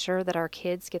make sure that our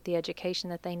kids get the education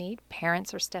that they need.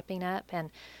 Parents are stepping up and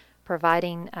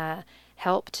providing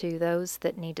help to those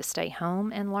that need to stay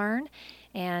home and learn.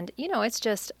 And, it's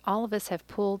just all of us have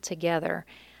pulled together.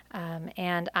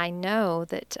 And I know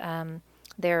that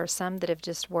there are some that have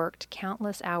just worked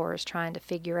countless hours trying to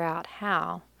figure out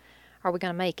how are we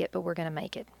going to make it, but we're going to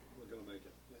make it. We're going to make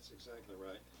it. That's exactly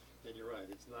right. And you're right.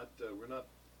 It's not, we're not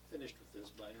finished with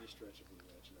this by any stretch of the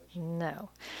imagination. No.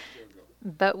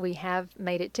 But we have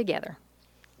made it together.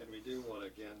 And we do want to,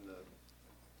 again,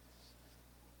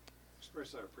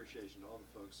 express our appreciation to all the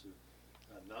folks who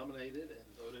nominated and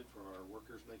voted for our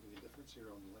Workers Making a Difference here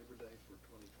on Labor Day for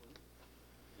 2020,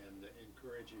 and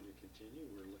encourage you to continue.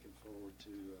 We're looking forward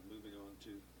to moving on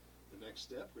to the next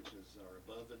step, which is our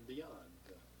above and beyond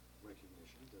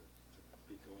recognition to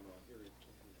be going on here at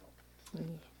Canyon Hill.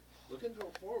 Looking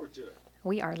forward to it.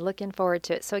 We are looking forward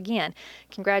to it. So again,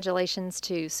 congratulations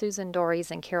to Susan Dories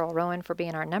and Carol Rowan for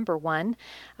being our number one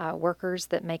workers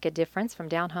that make a difference from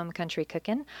Down Home Country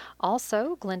Cooking.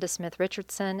 Also, Glenda Smith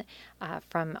Richardson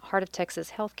from Heart of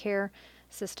Texas Healthcare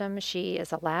System. She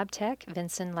is a lab tech.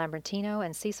 Vincent Labrantino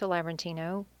and Cecil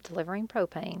Labrantino delivering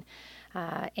propane.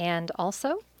 And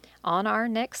also, on our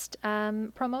next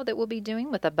promo that we'll be doing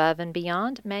with Above and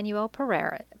Beyond, Manuel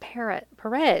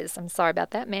Perez. I'm sorry about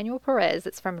that. Manuel Perez.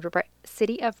 It's from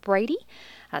City of Brady,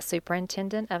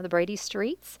 Superintendent of the Brady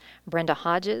Streets. Brenda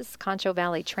Hodges, Concho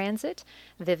Valley Transit.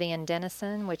 Vivian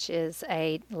Dennison, which is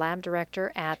a lab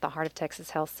director at the Heart of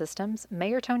Texas Health Systems.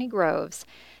 Mayor Tony Groves.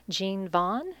 Jean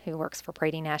Vaughn, who works for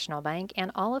Brady National Bank. And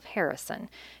Olive Harrison,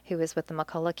 who is with the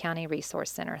McCullough County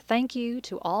Resource Center. Thank you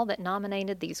to all that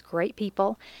nominated these great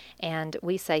people. And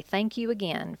we say thank you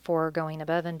again for going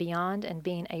above and beyond and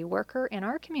being a worker in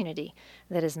our community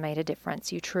that has made a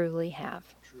difference. You truly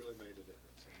have. Truly made a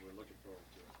difference, and we're looking forward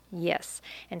to it. Yes.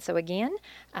 And so again,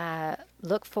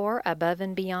 look for Above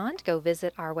and Beyond. Go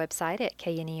visit our website at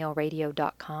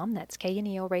knelradio.com. That's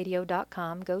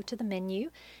knelradio.com. Go to the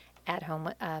menu at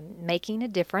home, Making a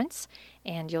Difference,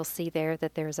 and you'll see there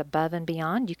that there's Above and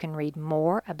Beyond. You can read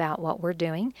more about what we're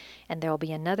doing, and there will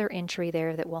be another entry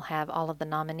there that will have all of the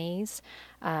nominees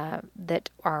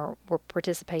that were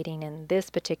participating in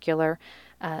this particular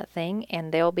thing,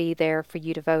 and they'll be there for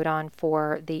you to vote on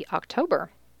for the October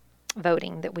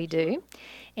voting that we do.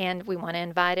 And we want to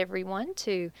invite everyone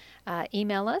to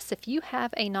email us if you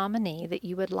have a nominee that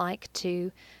you would like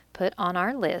to put on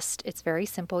our list. It's very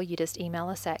simple. You just email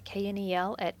us at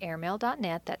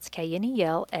knel@airmail.net. That's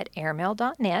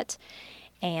knel@airmail.net.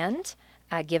 And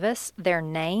give us their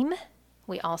name.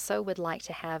 We also would like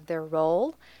to have their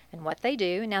role and what they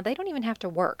do. Now, they don't even have to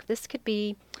work. This could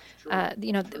be,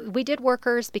 we did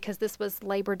workers because this was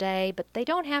Labor Day, but they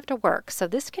don't have to work. So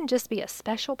this can just be a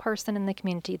special person in the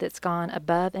community that's gone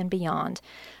above and beyond.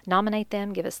 Nominate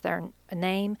them, give us their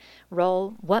name,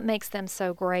 role, what makes them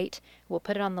so great. We'll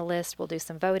put it on the list. We'll do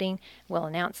some voting. We'll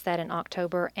announce that in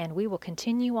October, and we will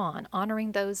continue on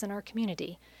honoring those in our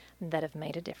community that have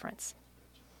made a difference.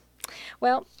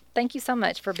 Well, thank you so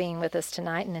much for being with us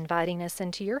tonight and inviting us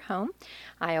into your home.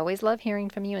 I always love hearing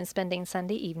from you and spending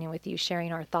Sunday evening with you,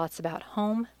 sharing our thoughts about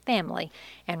home, family,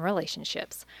 and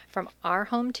relationships. From our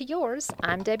home to yours,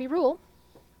 I'm Debbie Rule.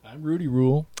 I'm Rudy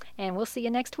Rule. And we'll see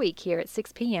you next week here at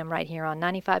 6 p.m. right here on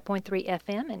 95.3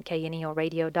 FM and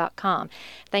knelradio.com.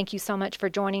 Thank you so much for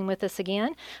joining with us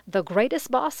again. The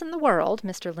greatest boss in the world,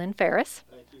 Mr. Lynn Ferris.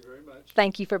 Thank you very much.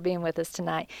 Thank you for being with us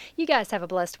tonight. You guys have a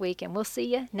blessed week, and we'll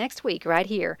see you next week right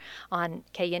here on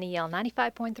KNEL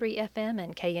 95.3 FM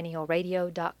and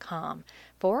knelradio.com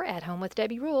for At Home with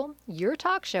Debbie Rule, your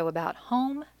talk show about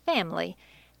home, family,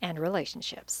 and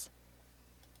relationships.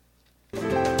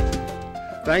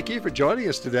 Thank you for joining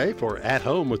us today for At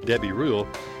Home with Debbie Rule.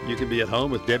 You can be at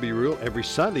home with Debbie Rule every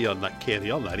Sunday on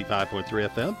KNEL 95.3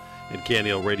 FM and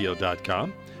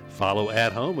KNELradio.com. Follow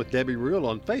At Home with Debbie Rule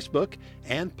on Facebook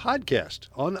and podcast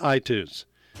on iTunes.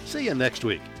 See you next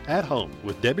week, At Home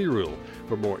with Debbie Rule,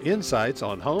 for more insights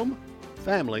on home,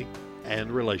 family,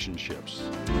 and relationships.